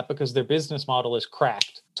all of that because their business model is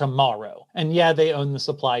cracked. tomorrow. And yeah, they own the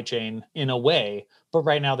supply chain in a way, but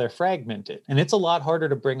right now they're fragmented. And it's a lot harder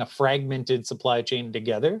to bring a fragmented supply chain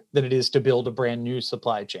together than it is to build a brand new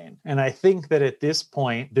supply chain. And I think that at this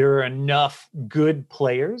point, there are enough good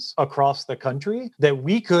players across the country that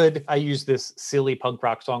we could, I use this silly punk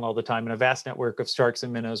rock song all the time, in a vast network of Starks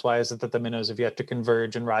and Minnows. Why is it that the minnows have yet to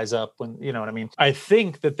converge and rise up when, you know what I mean? I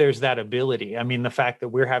think that there's that ability. I mean, the fact that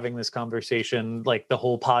we're having this conversation, like the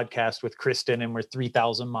whole podcast with Kristen, and we're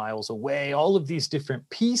 3,000 miles away, all of these different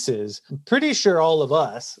pieces, I'm pretty sure all of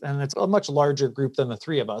us, and it's a much larger group than the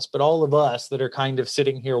three of us, but all of us that are kind of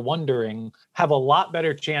sitting here wondering have a lot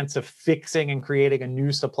better chance of fixing and creating a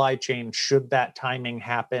new supply chain should that timing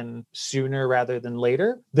happen sooner rather than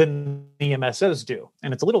later than the MSOs do.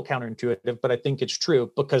 And it's a little counterintuitive, but I think it's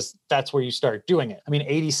true because that's where you start doing it. I mean,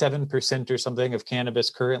 87% or something of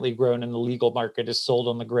cannabis currently grown in the legal market is sold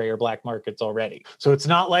on the gray or black markets already. So it's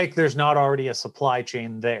not like there's not already a supply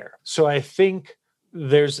chain there. So I think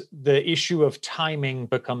there's the issue of timing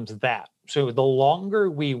becomes that. So the longer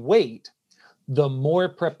we wait, the more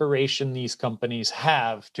preparation these companies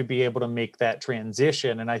have to be able to make that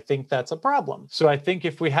transition. And I think that's a problem. So I think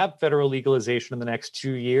if we have federal legalization in the next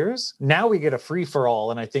 2 years, now we get a free for all.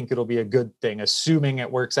 And I think it'll be a good thing, assuming it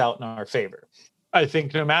works out in our favor. I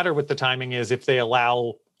think no matter what the timing is, if they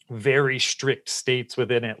allow very strict states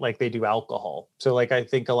within it, like they do alcohol. So like, I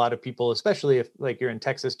think a lot of people, especially if like you're in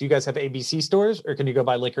Texas, do you guys have ABC stores or can you go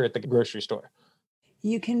buy liquor at the grocery store?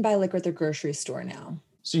 You can buy liquor at the grocery store now.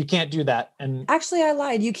 So you can't do that. And actually, I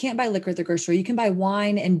lied. You can't buy liquor at the grocery store. You can buy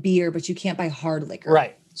wine and beer, but you can't buy hard liquor.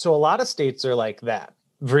 Right. So a lot of states are like that.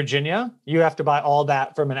 Virginia, you have to buy all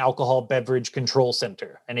that from an alcohol beverage control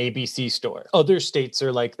center, an ABC store. Other states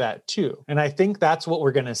are like that too. And I think that's what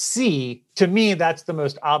we're going to see. To me, that's the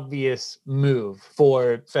most obvious move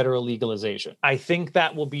for federal legalization. I think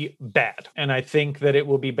that will be bad. And I think that it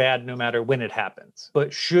will be bad no matter when it happens.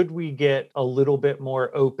 But should we get a little bit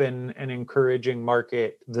more open and encouraging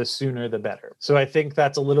market, the sooner the better. So I think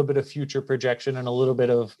that's a little bit of future projection and a little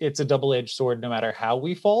bit of it's a double-edged sword no matter how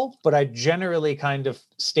we fall. But I generally kind of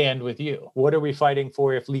stand with you. What are we fighting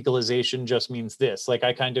for if legalization just means this? Like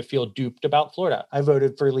I kind of feel duped about Florida. I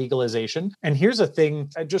voted for legalization. And here's a thing.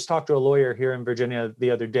 I just talked to a lawyer here in Virginia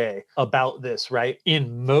the other day about this, right?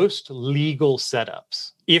 In most legal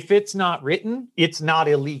setups, if it's not written, it's not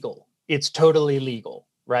illegal. It's totally legal,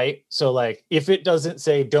 right? So like if it doesn't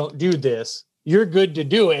say don't do this, you're good to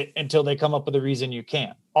do it until they come up with a reason you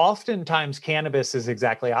can't. Oftentimes, cannabis is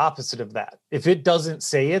exactly opposite of that. If it doesn't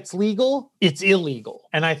say it's legal, it's illegal.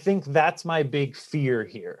 And I think that's my big fear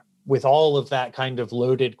here with all of that kind of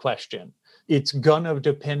loaded question. It's gonna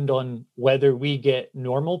depend on whether we get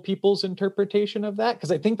normal people's interpretation of that,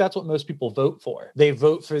 because I think that's what most people vote for. They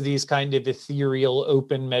vote for these kind of ethereal,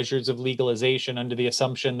 open measures of legalization under the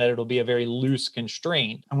assumption that it'll be a very loose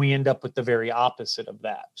constraint, and we end up with the very opposite of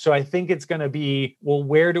that. So I think it's gonna be, well,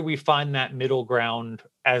 where do we find that middle ground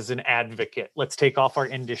as an advocate? Let's take off our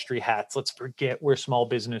industry hats. Let's forget we're small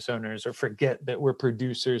business owners or forget that we're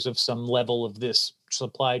producers of some level of this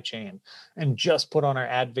supply chain and just put on our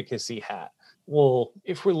advocacy hat. Well,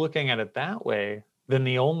 if we're looking at it that way, then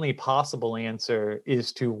the only possible answer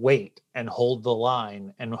is to wait and hold the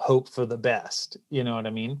line and hope for the best. You know what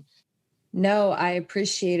I mean? No, I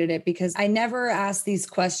appreciated it because I never ask these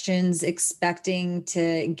questions expecting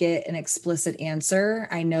to get an explicit answer.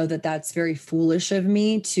 I know that that's very foolish of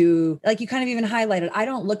me to, like you kind of even highlighted, I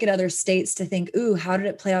don't look at other states to think, ooh, how did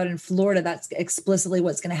it play out in Florida? That's explicitly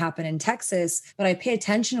what's going to happen in Texas. But I pay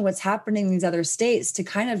attention to what's happening in these other states to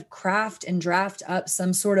kind of craft and draft up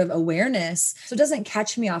some sort of awareness so it doesn't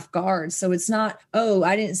catch me off guard. So it's not, oh,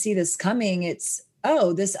 I didn't see this coming. It's,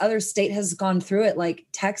 oh, this other state has gone through it. Like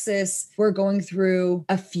Texas, we're going through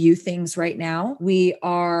a few things right now. We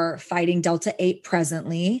are fighting Delta 8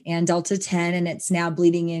 presently and Delta 10, and it's now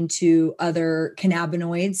bleeding into other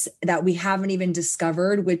cannabinoids that we haven't even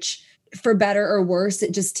discovered, which for better or worse,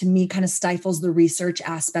 it just to me kind of stifles the research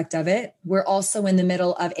aspect of it. We're also in the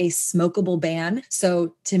middle of a smokable ban.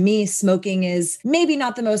 So to me, smoking is maybe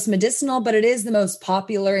not the most medicinal, but it is the most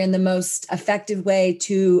popular and the most effective way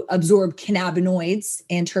to absorb cannabinoids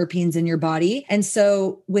and terpenes in your body. And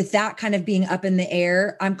so with that kind of being up in the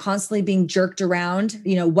air, I'm constantly being jerked around,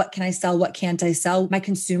 what can I sell? What can't I sell? My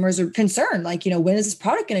consumers are concerned. Like, when is this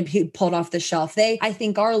product going to be pulled off the shelf? They, I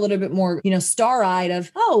think, are a little bit more, star-eyed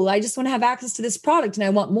of, oh, I just want to have access to this product and I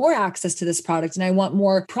want more access to this product and I want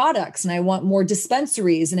more products and I want more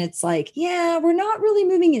dispensaries. And it's like, yeah, we're not really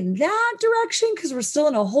moving in that direction because we're still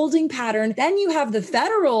in a holding pattern. Then you have the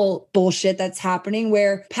federal bullshit that's happening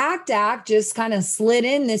where PACT Act just kind of slid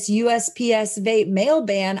in this USPS vape mail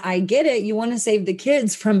ban. I get it. You want to save the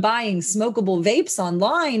kids from buying smokable vapes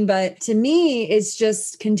online. But to me, it's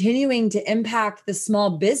just continuing to impact the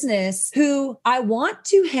small business who I want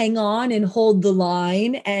to hang on and hold the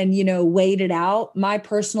line and, wait it out. My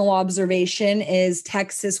personal observation is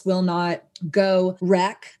Texas will not go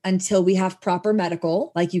rec until we have proper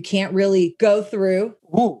medical. Like you can't really go through.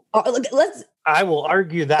 Ooh. I will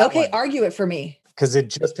argue that. Okay, argue it for me. Because it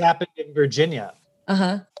just happened in Virginia.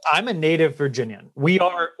 Uh-huh. I'm a native Virginian. We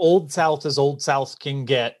are Old South as Old South can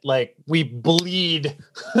get. Like we bleed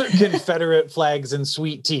Confederate flags and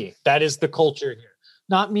sweet tea. That is the culture here.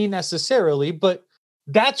 Not me necessarily, but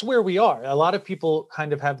that's where we are. A lot of people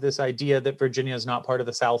kind of have this idea that Virginia is not part of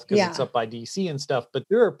the South because it's up by DC and stuff. But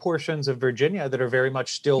there are portions of Virginia that are very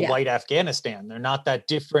much still white Afghanistan. They're not that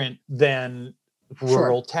different than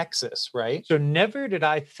rural Texas, right? So never did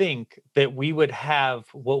I think that we would have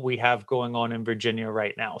what we have going on in Virginia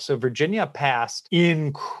right now. So Virginia passed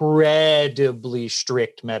incredibly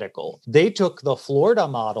strict medical. They took the Florida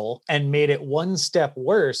model and made it one step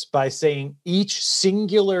worse by saying each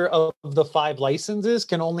singular of the 5 licenses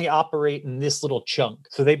can only operate in this little chunk.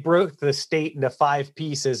 So they broke the state into 5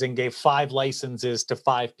 pieces and gave 5 licenses to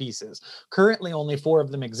 5 pieces. Currently, only 4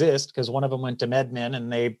 of them exist because one of them went to MedMin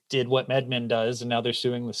and they did what MedMin does. And now they're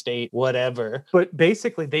suing the state, whatever. But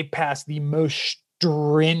basically, they passed the most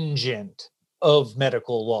stringent of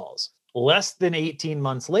medical laws. Less than 18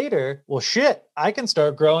 months later, well, shit, I can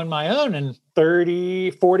start growing my own in 30,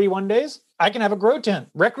 41 days. I can have a grow tent,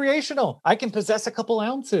 recreational. I can possess a couple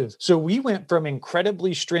ounces. So we went from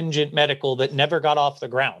incredibly stringent medical that never got off the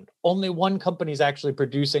ground. Only one company is actually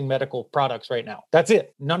producing medical products right now. That's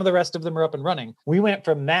it. None of the rest of them are up and running. We went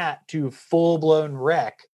from that to full-blown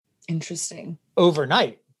rec. Interesting.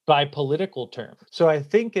 Overnight by political terms. So I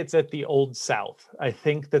think it's at the Old South. I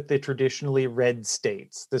think that the traditionally red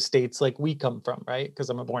states, the states like we come from, right? Because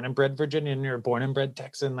I'm a born and bred Virginian, you're a born and bred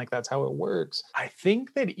Texan, like that's how it works. I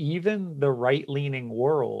think that even the right-leaning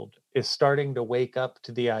world is starting to wake up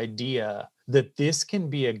to the idea that this can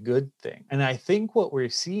be a good thing. And I think what we're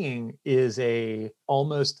seeing is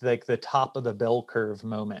almost like the top of the bell curve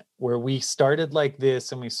moment where we started like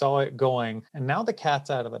this and we saw it going and now the cat's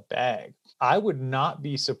out of the bag. I would not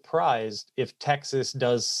be surprised if Texas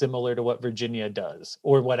does similar to what Virginia does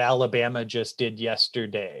or what Alabama just did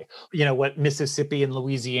yesterday. What Mississippi and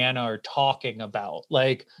Louisiana are talking about.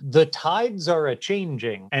 Like the tides are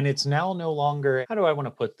a-changing and it's now no longer, how do I want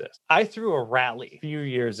to put this? I threw a rally a few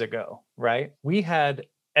years ago, right? We had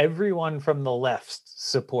everyone from the left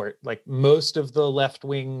support, like most of the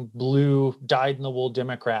left-wing blue dyed-in-the-wool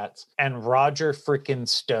Democrats and Roger frickin'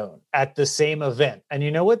 Stone at the same event. And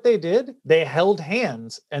you know what they did? They held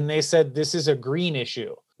hands and they said, this is a green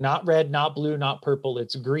issue. Not red, not blue, not purple,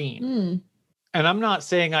 it's green. And I'm not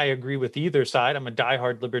saying I agree with either side. I'm a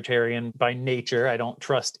diehard libertarian by nature. I don't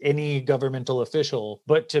trust any governmental official.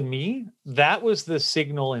 But to me, that was the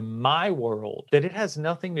signal in my world that it has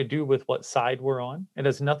nothing to do with what side we're on. It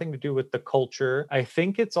has nothing to do with the culture. I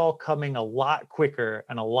think it's all coming a lot quicker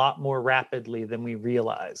and a lot more rapidly than we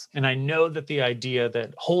realize. And I know that the idea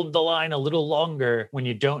that hold the line a little longer when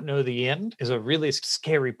you don't know the end is a really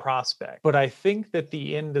scary prospect. But I think that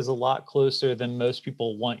the end is a lot closer than most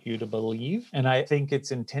people want you to believe. And I think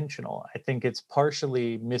it's intentional. I think it's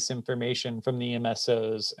partially misinformation from the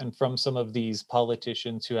MSOs and from some of these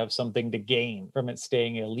politicians who have something to gain from it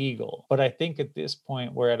staying illegal. But I think at this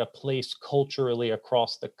point, we're at a place culturally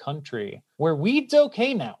across the country where weed's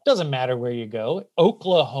okay now. Doesn't matter where you go.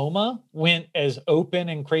 Oklahoma went as open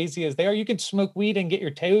and crazy as they are. You can smoke weed and get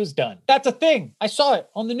your toes done. That's a thing. I saw it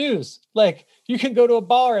on the news. Like, you can go to a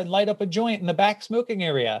bar and light up a joint in the back smoking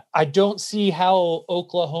area. I don't see how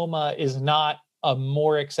Oklahoma is not a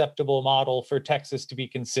more acceptable model for Texas to be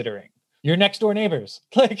considering. Your next door neighbors.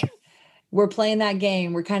 We're playing that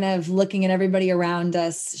game. We're kind of looking at everybody around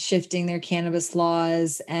us, shifting their cannabis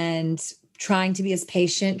laws and trying to be as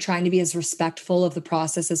patient, trying to be as respectful of the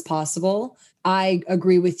process as possible. I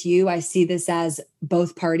agree with you. I see this as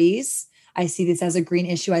both parties. I see this as a green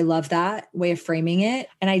issue. I love that way of framing it.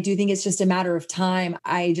 And I do think it's just a matter of time.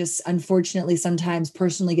 I just unfortunately sometimes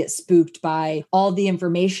personally get spooked by all the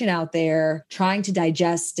information out there, trying to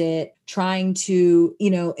digest it, trying to,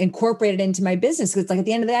 incorporate it into my business. Cause it's like at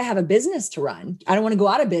the end of the day, I have a business to run. I don't want to go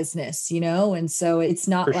out of business, And so it's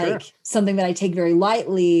not For like sure. something that I take very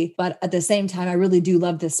lightly, but at the same time, I really do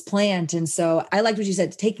love this plant. And so I liked what you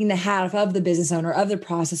said, taking the hat off of the business owner, of the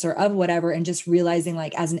processor, of whatever, and just realizing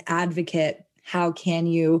like as an advocate, how can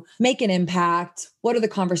you make an impact? What are the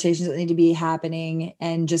conversations that need to be happening?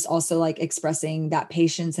 And just also like expressing that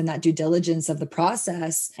patience and that due diligence of the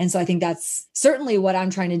process. And so I think that's certainly what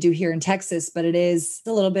I'm trying to do here in Texas, but it is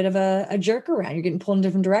a little bit of a jerk around. You're getting pulled in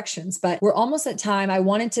different directions, but we're almost at time. I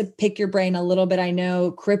wanted to pick your brain a little bit. I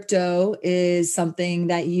know crypto is something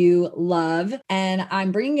that you love, and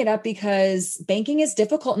I'm bringing it up because banking is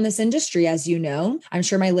difficult in this industry. As you know, I'm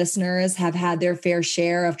sure my listeners have had their fair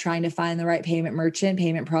share of trying to find the right payment merchant,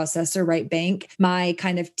 payment processor, right bank. My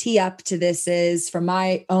kind of tee up to this is from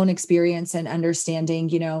my own experience and understanding,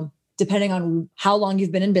 depending on how long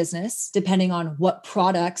you've been in business, depending on what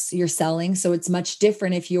products you're selling. So it's much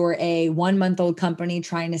different if you're a 1-month-old company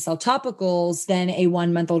trying to sell topicals than a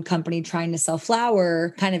 1-month-old company trying to sell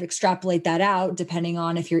flour. Kind of extrapolate that out depending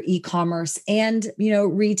on if you're e-commerce and,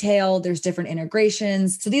 retail, there's different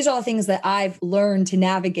integrations. So these are all things that I've learned to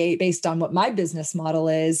navigate based on what my business model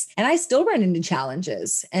is. And I still run into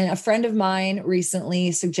challenges. And a friend of mine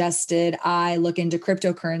recently suggested I look into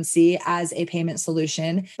cryptocurrency as a payment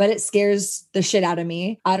solution, but it scares the shit out of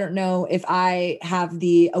me. I don't know if I have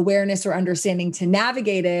the awareness or understanding to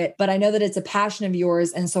navigate it, but I know that it's a passion of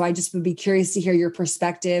yours. And so I just would be curious to hear your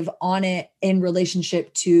perspective on it in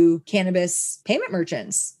relationship to cannabis payment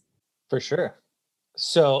merchants. For sure.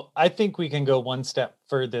 So I think we can go one step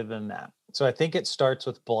further than that. So I think it starts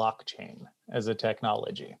with blockchain as a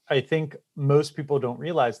technology. I think most people don't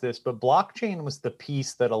realize this, but blockchain was the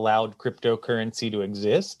piece that allowed cryptocurrency to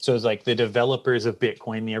exist. So it's like the developers of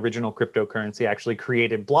Bitcoin, the original cryptocurrency, actually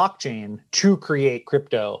created blockchain to create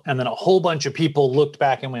crypto. And then a whole bunch of people looked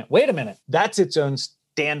back and went, wait a minute, that's its own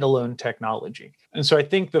standalone technology. And so I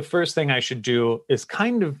think the first thing I should do is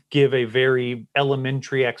kind of give a very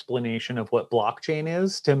elementary explanation of what blockchain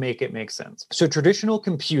is to make it make sense. So traditional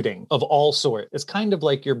computing of all sort is kind of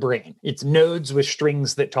like your brain. It's nodes with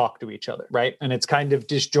strings that talk to each other, right? And it's kind of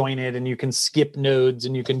disjointed and you can skip nodes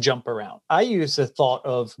and you can jump around. I use the thought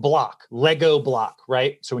of block, Lego block,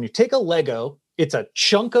 right? So when you take a Lego, it's a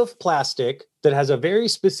chunk of plastic that has a very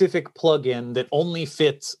specific plug-in that only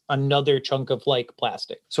fits another chunk of like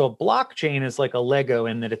plastic. So a blockchain is like a Lego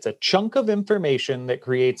in that it's a chunk of information that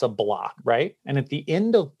creates a block, right? And at the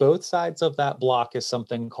end of both sides of that block is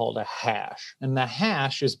something called a hash. And the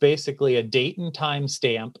hash is basically a date and time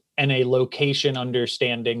stamp and a location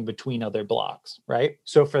understanding between other blocks, right?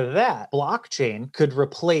 So for that, blockchain could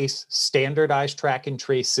replace standardized track and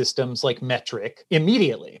trace systems like metric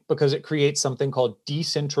immediately because it creates something called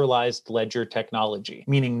decentralized ledger technology,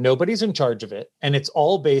 meaning nobody's in charge of it, and it's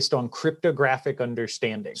all based on cryptographic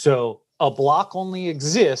understanding. So a block only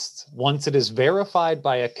exists once it is verified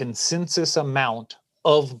by a consensus amount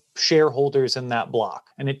of shareholders in that block,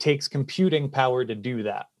 and it takes computing power to do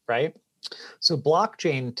that, right? So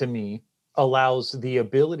blockchain to me allows the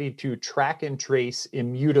ability to track and trace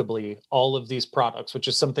immutably all of these products, which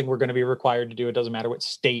is something we're going to be required to do. It doesn't matter what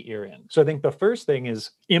state you're in. So I think the first thing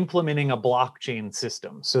is implementing a blockchain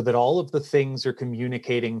system so that all of the things are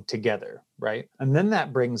communicating together, right? And then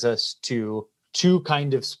that brings us to two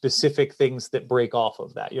kind of specific things that break off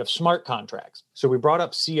of that. You have smart contracts. So we brought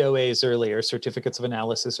up COAs earlier, certificates of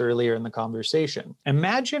analysis earlier in the conversation.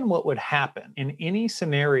 Imagine what would happen in any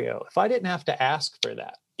scenario if I didn't have to ask for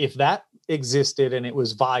that. If that existed and it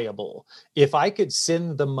was viable, if I could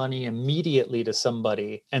send the money immediately to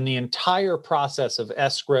somebody and the entire process of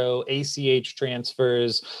escrow, ACH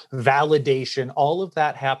transfers, validation, all of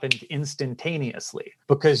that happened instantaneously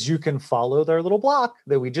because you can follow their little block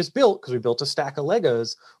that we just built because we built a stack of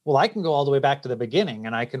Legos. Well, I can go all the way back to the beginning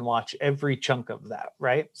and I can watch every chunk of that,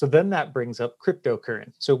 right? So then that brings up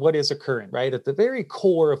cryptocurrency. So what is a currency, right? At the very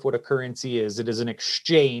core of what a currency is, it is an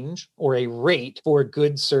exchange or a rate for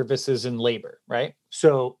goods, services, and labor, right?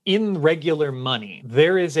 So in regular money,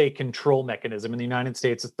 there is a control mechanism. In the United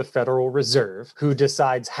States, it's the Federal Reserve who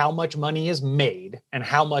decides how much money is made and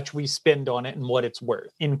how much we spend on it and what it's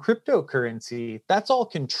worth. In cryptocurrency, that's all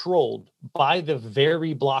controlled by the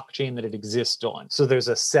very blockchain that it exists on. So there's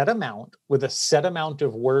a set amount with a set amount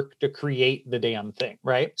of work to create the damn thing,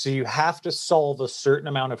 right? So you have to solve a certain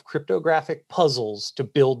amount of cryptographic puzzles to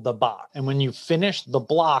build the block. And when you finish, the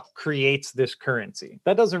block creates this currency.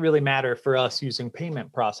 That doesn't really matter for us using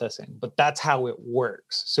payment processing, but that's how it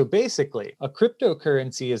works. So basically, a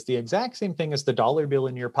cryptocurrency is the exact same thing as the dollar bill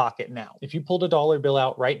in your pocket now. If you pulled a dollar bill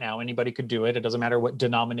out right now, anybody could do it. It doesn't matter what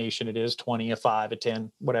denomination it is, 20, a 5, a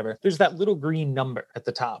 10, whatever. There's that little green number at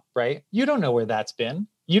the top, right? You don't know where that's been.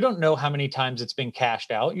 You don't know how many times it's been cashed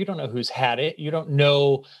out. You don't know who's had it. You don't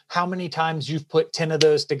know how many times you've put 10 of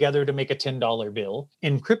those together to make a $10 bill.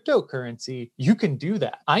 In cryptocurrency, you can do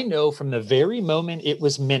that. I know from the very moment it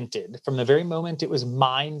was minted, from the very moment it was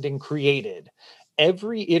mined and created,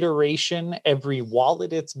 every iteration, every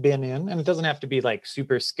wallet it's been in, and it doesn't have to be like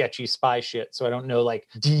super sketchy spy shit, so I don't know like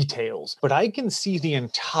details, but I can see the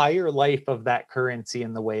entire life of that currency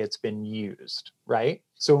and the way it's been used, right?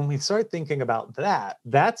 So when we start thinking about that,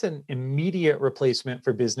 that's an immediate replacement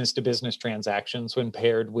for business to business transactions when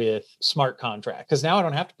paired with smart contract. Because now I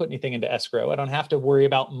don't have to put anything into escrow. I don't have to worry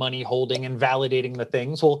about money holding and validating the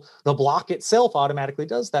things. Well, the block itself automatically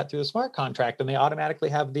does that through the smart contract, and they automatically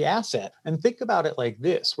have the asset. And think about it like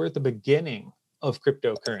this. We're at the beginning of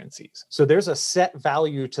cryptocurrencies. So there's a set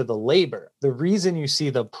value to the labor. The reason you see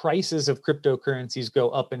the prices of cryptocurrencies go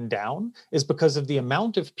up and down is because of the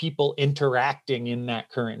amount of people interacting in that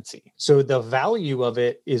currency. So the value of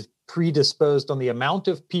it is predisposed on the amount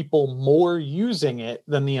of people more using it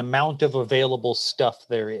than the amount of available stuff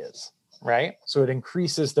there is. Right? So it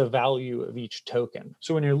increases the value of each token.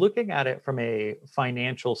 So when you're looking at it from a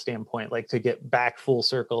financial standpoint, like to get back full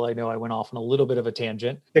circle, I know I went off on a little bit of a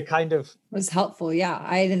tangent. It kind of was helpful. Yeah.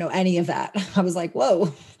 I didn't know any of that. I was like,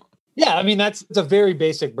 whoa. Yeah, I mean, it's a very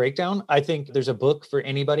basic breakdown. I think there's a book for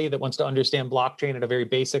anybody that wants to understand blockchain at a very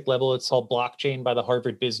basic level. It's called Blockchain by the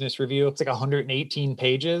Harvard Business Review. It's like 118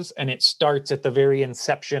 pages, and it starts at the very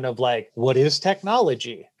inception of like, what is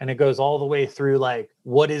technology? And it goes all the way through like,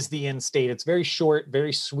 what is the end state? It's very short,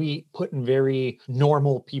 very sweet, put in very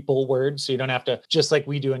normal people words. So you don't have to, just like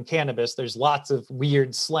we do in cannabis, there's lots of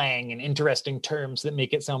weird slang and interesting terms that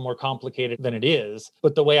make it sound more complicated than it is.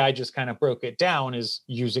 But the way I just kind of broke it down is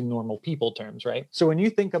using normal people terms, right? So when you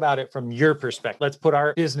think about it from your perspective, let's put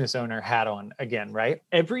our business owner hat on again, right?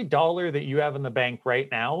 Every dollar that you have in the bank right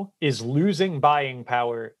now is losing buying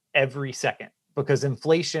power every second because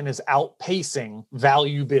inflation is outpacing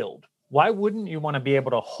value build. Why wouldn't you want to be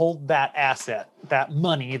able to hold that asset, that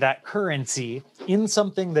money, that currency in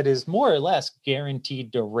something that is more or less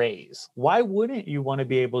guaranteed to raise? Why wouldn't you want to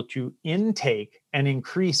be able to intake and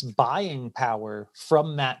increase buying power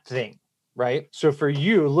from that thing? Right? So for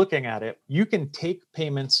you looking at it, you can take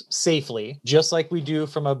payments safely, just like we do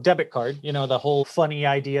from a debit card. You know, the whole funny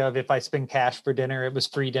idea of if I spend cash for dinner, it was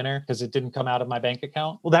free dinner because it didn't come out of my bank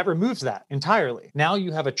account. Well, that removes that entirely. Now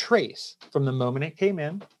you have a trace from the moment it came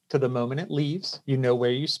in to the moment it leaves. You know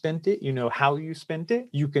where you spent it. You know how you spent it.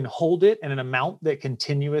 You can hold it in an amount that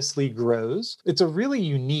continuously grows. It's a really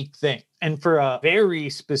unique thing. And for a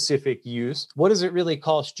very specific use, what does it really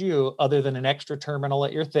cost you other than an extra terminal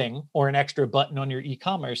at your thing or an extra button on your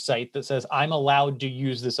e-commerce site that says, I'm allowed to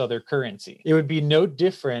use this other currency? It would be no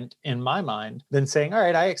different in my mind than saying, all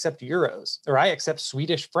right, I accept euros, or I accept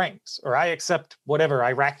Swedish francs, or I accept whatever,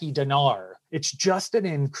 Iraqi dinar. It's just an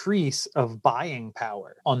increase of buying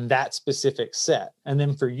power on that specific set. And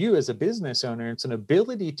then for you as a business owner, it's an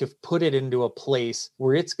ability to put it into a place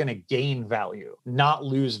where it's going to gain value, not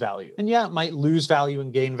lose value. And yeah, it might lose value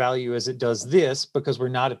and gain value as it does this because we're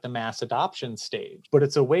not at the mass adoption stage. But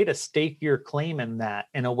it's a way to stake your claim in that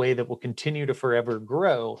in a way that will continue to forever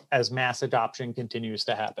grow as mass adoption continues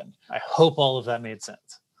to happen. I hope all of that made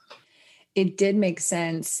sense. It did make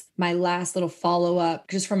sense. My last little follow-up,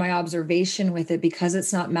 just from my observation with it, because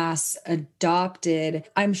it's not mass adopted,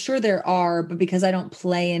 I'm sure there are, but because I don't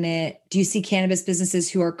play in it, do you see cannabis businesses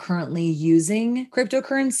who are currently using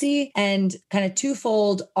cryptocurrency? And kind of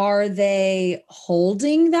twofold, are they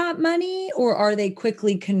holding that money or are they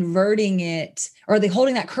quickly converting it? Or are they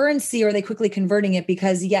holding that currency or are they quickly converting it?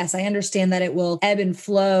 Because yes, I understand that it will ebb and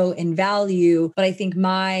flow in value, but I think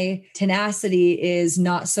my tenacity is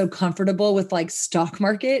not so comfortable with like stock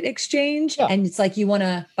market exchange. Yeah. And it's like, you want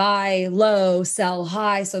to buy low, sell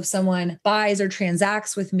high. So if someone buys or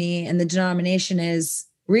transacts with me and the denomination is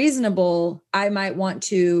reasonable, I might want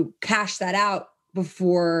to cash that out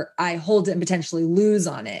before I hold it and potentially lose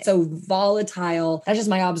on it. So volatile, that's just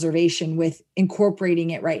my observation with incorporating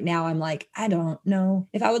it right now. I'm like, I don't know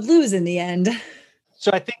if I would lose in the end. So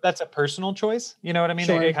I think that's a personal choice. You know what I mean?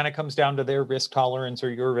 Sure. It kind of comes down to their risk tolerance or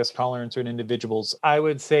your risk tolerance or an individual's. I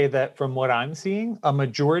would say that from what I'm seeing, a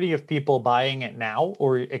majority of people buying it now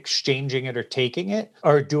or exchanging it or taking it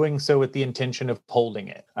are doing so with the intention of holding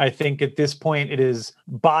it. I think at this point, it is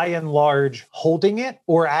by and large holding it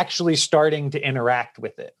or actually starting to interact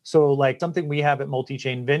with it. So like something we have at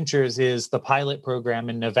Multi-Chain Ventures is the pilot program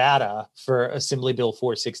in Nevada for Assembly Bill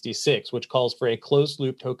 466, which calls for a closed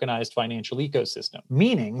loop tokenized financial ecosystem,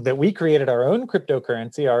 meaning that we created our own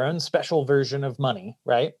cryptocurrency, our own special version of money,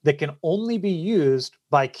 right? That can only be used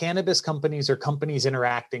by cannabis companies or companies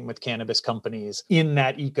interacting with cannabis companies in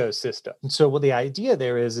that ecosystem. And so what the idea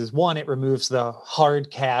there is one, it removes the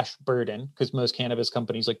hard cash burden because most cannabis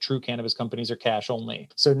companies, like true cannabis companies, are cash only.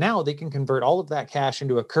 So now they can convert all of that cash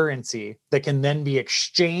into a currency that can then be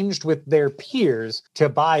exchanged with their peers to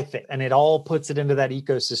buy things. And it all puts it into that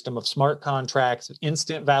ecosystem of smart contracts,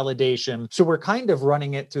 instant validation. So we're kind of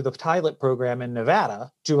running it through the pilot program in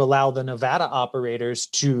Nevada to allow the Nevada operators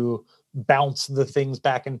to bounce the things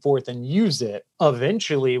back and forth and use it.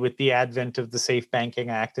 Eventually, with the advent of the Safe Banking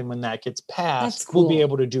Act, and when that gets passed, we'll be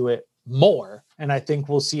able to do it more. And I think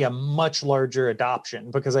we'll see a much larger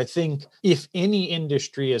adoption because I think if any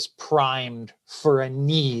industry is primed for a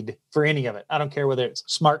need for any of it, I don't care whether it's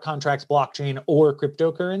smart contracts, blockchain, or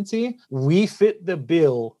cryptocurrency, we fit the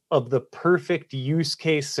bill of the perfect use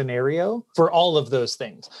case scenario for all of those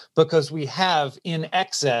things because we have in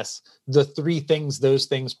excess the three things those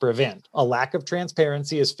things prevent. A lack of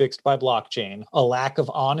transparency is fixed by blockchain. A lack of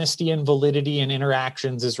honesty and validity in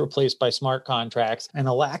interactions is replaced by smart contracts. And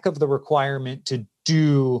a lack of the requirement to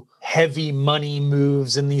do heavy money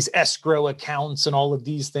moves in these escrow accounts and all of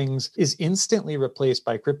these things is instantly replaced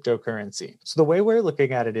by cryptocurrency. So the way we're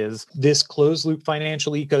looking at it is this closed loop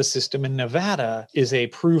financial ecosystem in Nevada is a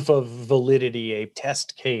proof of validity, a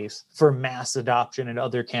test case for mass adoption in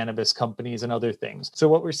other cannabis companies and other things. So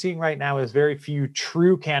what we're seeing right now is very few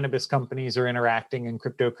true cannabis companies are interacting in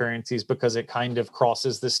cryptocurrencies because it kind of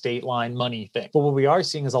crosses the state line money thing. But what we are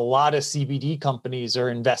seeing is a lot of CBD companies are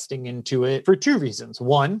investing into it for two reasons.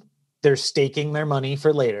 One, they're staking their money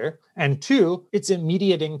for later. And two, it's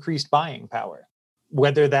immediate increased buying power,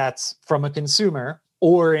 whether that's from a consumer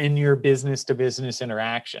or in your business to business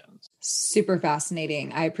interactions. Super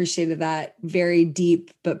fascinating. I appreciated that very deep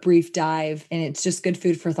but brief dive. And it's just good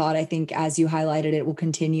food for thought. I think as you highlighted, it will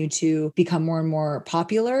continue to become more and more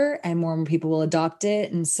popular and more people will adopt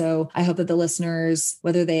it. And so I hope that the listeners,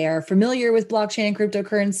 whether they are familiar with blockchain and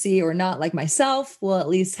cryptocurrency or not, like myself, will at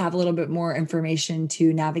least have a little bit more information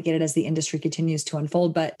to navigate it as the industry continues to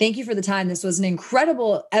unfold. But thank you for the time. This was an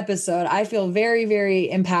incredible episode. I feel very, very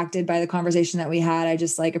impacted by the conversation that we had. I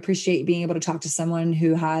just appreciate being able to talk to someone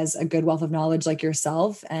who has a good wealth of knowledge like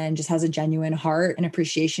yourself and just has a genuine heart and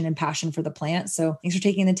appreciation and passion for the plant. So thanks for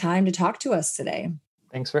taking the time to talk to us today.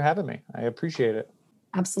 Thanks for having me. I appreciate it.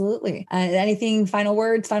 Absolutely. Anything, final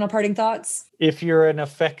words, final parting thoughts? If you're an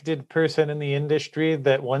affected person in the industry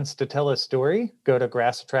that wants to tell a story, go to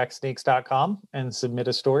grassattractsnakes.com and submit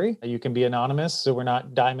a story. You can be anonymous, so we're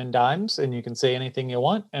not diamond dimes, and you can say anything you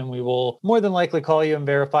want, and we will more than likely call you and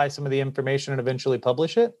verify some of the information and eventually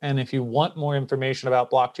publish it. And if you want more information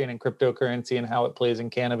about blockchain and cryptocurrency and how it plays in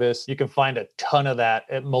cannabis, you can find a ton of that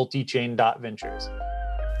at multichain.ventures.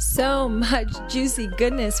 So much juicy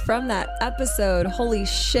goodness from that episode. Holy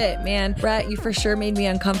shit, man. Brett, you for sure made me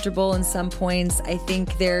uncomfortable in some points. I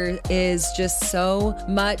think there is just so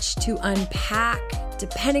much to unpack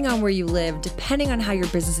depending on where you live, depending on how your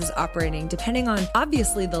business is operating, depending on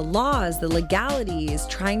obviously the laws, the legalities,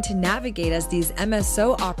 trying to navigate as these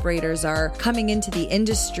MSO operators are coming into the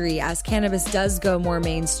industry. As cannabis does go more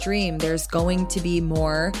mainstream, there's going to be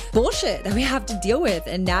more bullshit that we have to deal with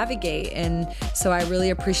and navigate. And so I really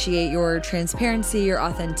appreciate your transparency, your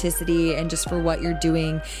authenticity, and just for what you're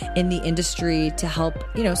doing in the industry to help,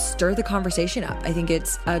 stir the conversation up. I think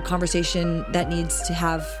it's a conversation that needs to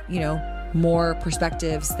have, more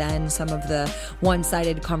perspectives than some of the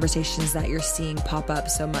one-sided conversations that you're seeing pop up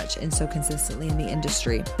so much and so consistently in the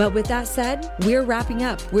industry. But with that said, we're wrapping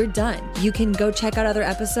up. We're done. You can go check out other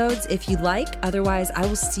episodes if you like. Otherwise, I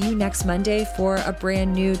will see you next Monday for a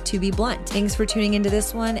brand new To Be Blunt. Thanks for tuning into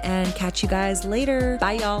this one and catch you guys later.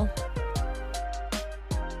 Bye, y'all.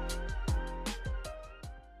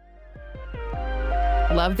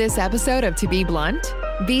 Love this episode of To Be Blunt?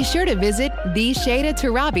 Be sure to visit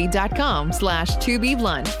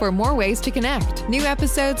theshadatarabi.com/tobeblunt for more ways to connect. New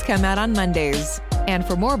episodes come out on Mondays. And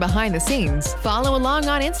for more behind the scenes, follow along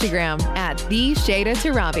on Instagram at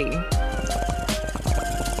theshadatarabi.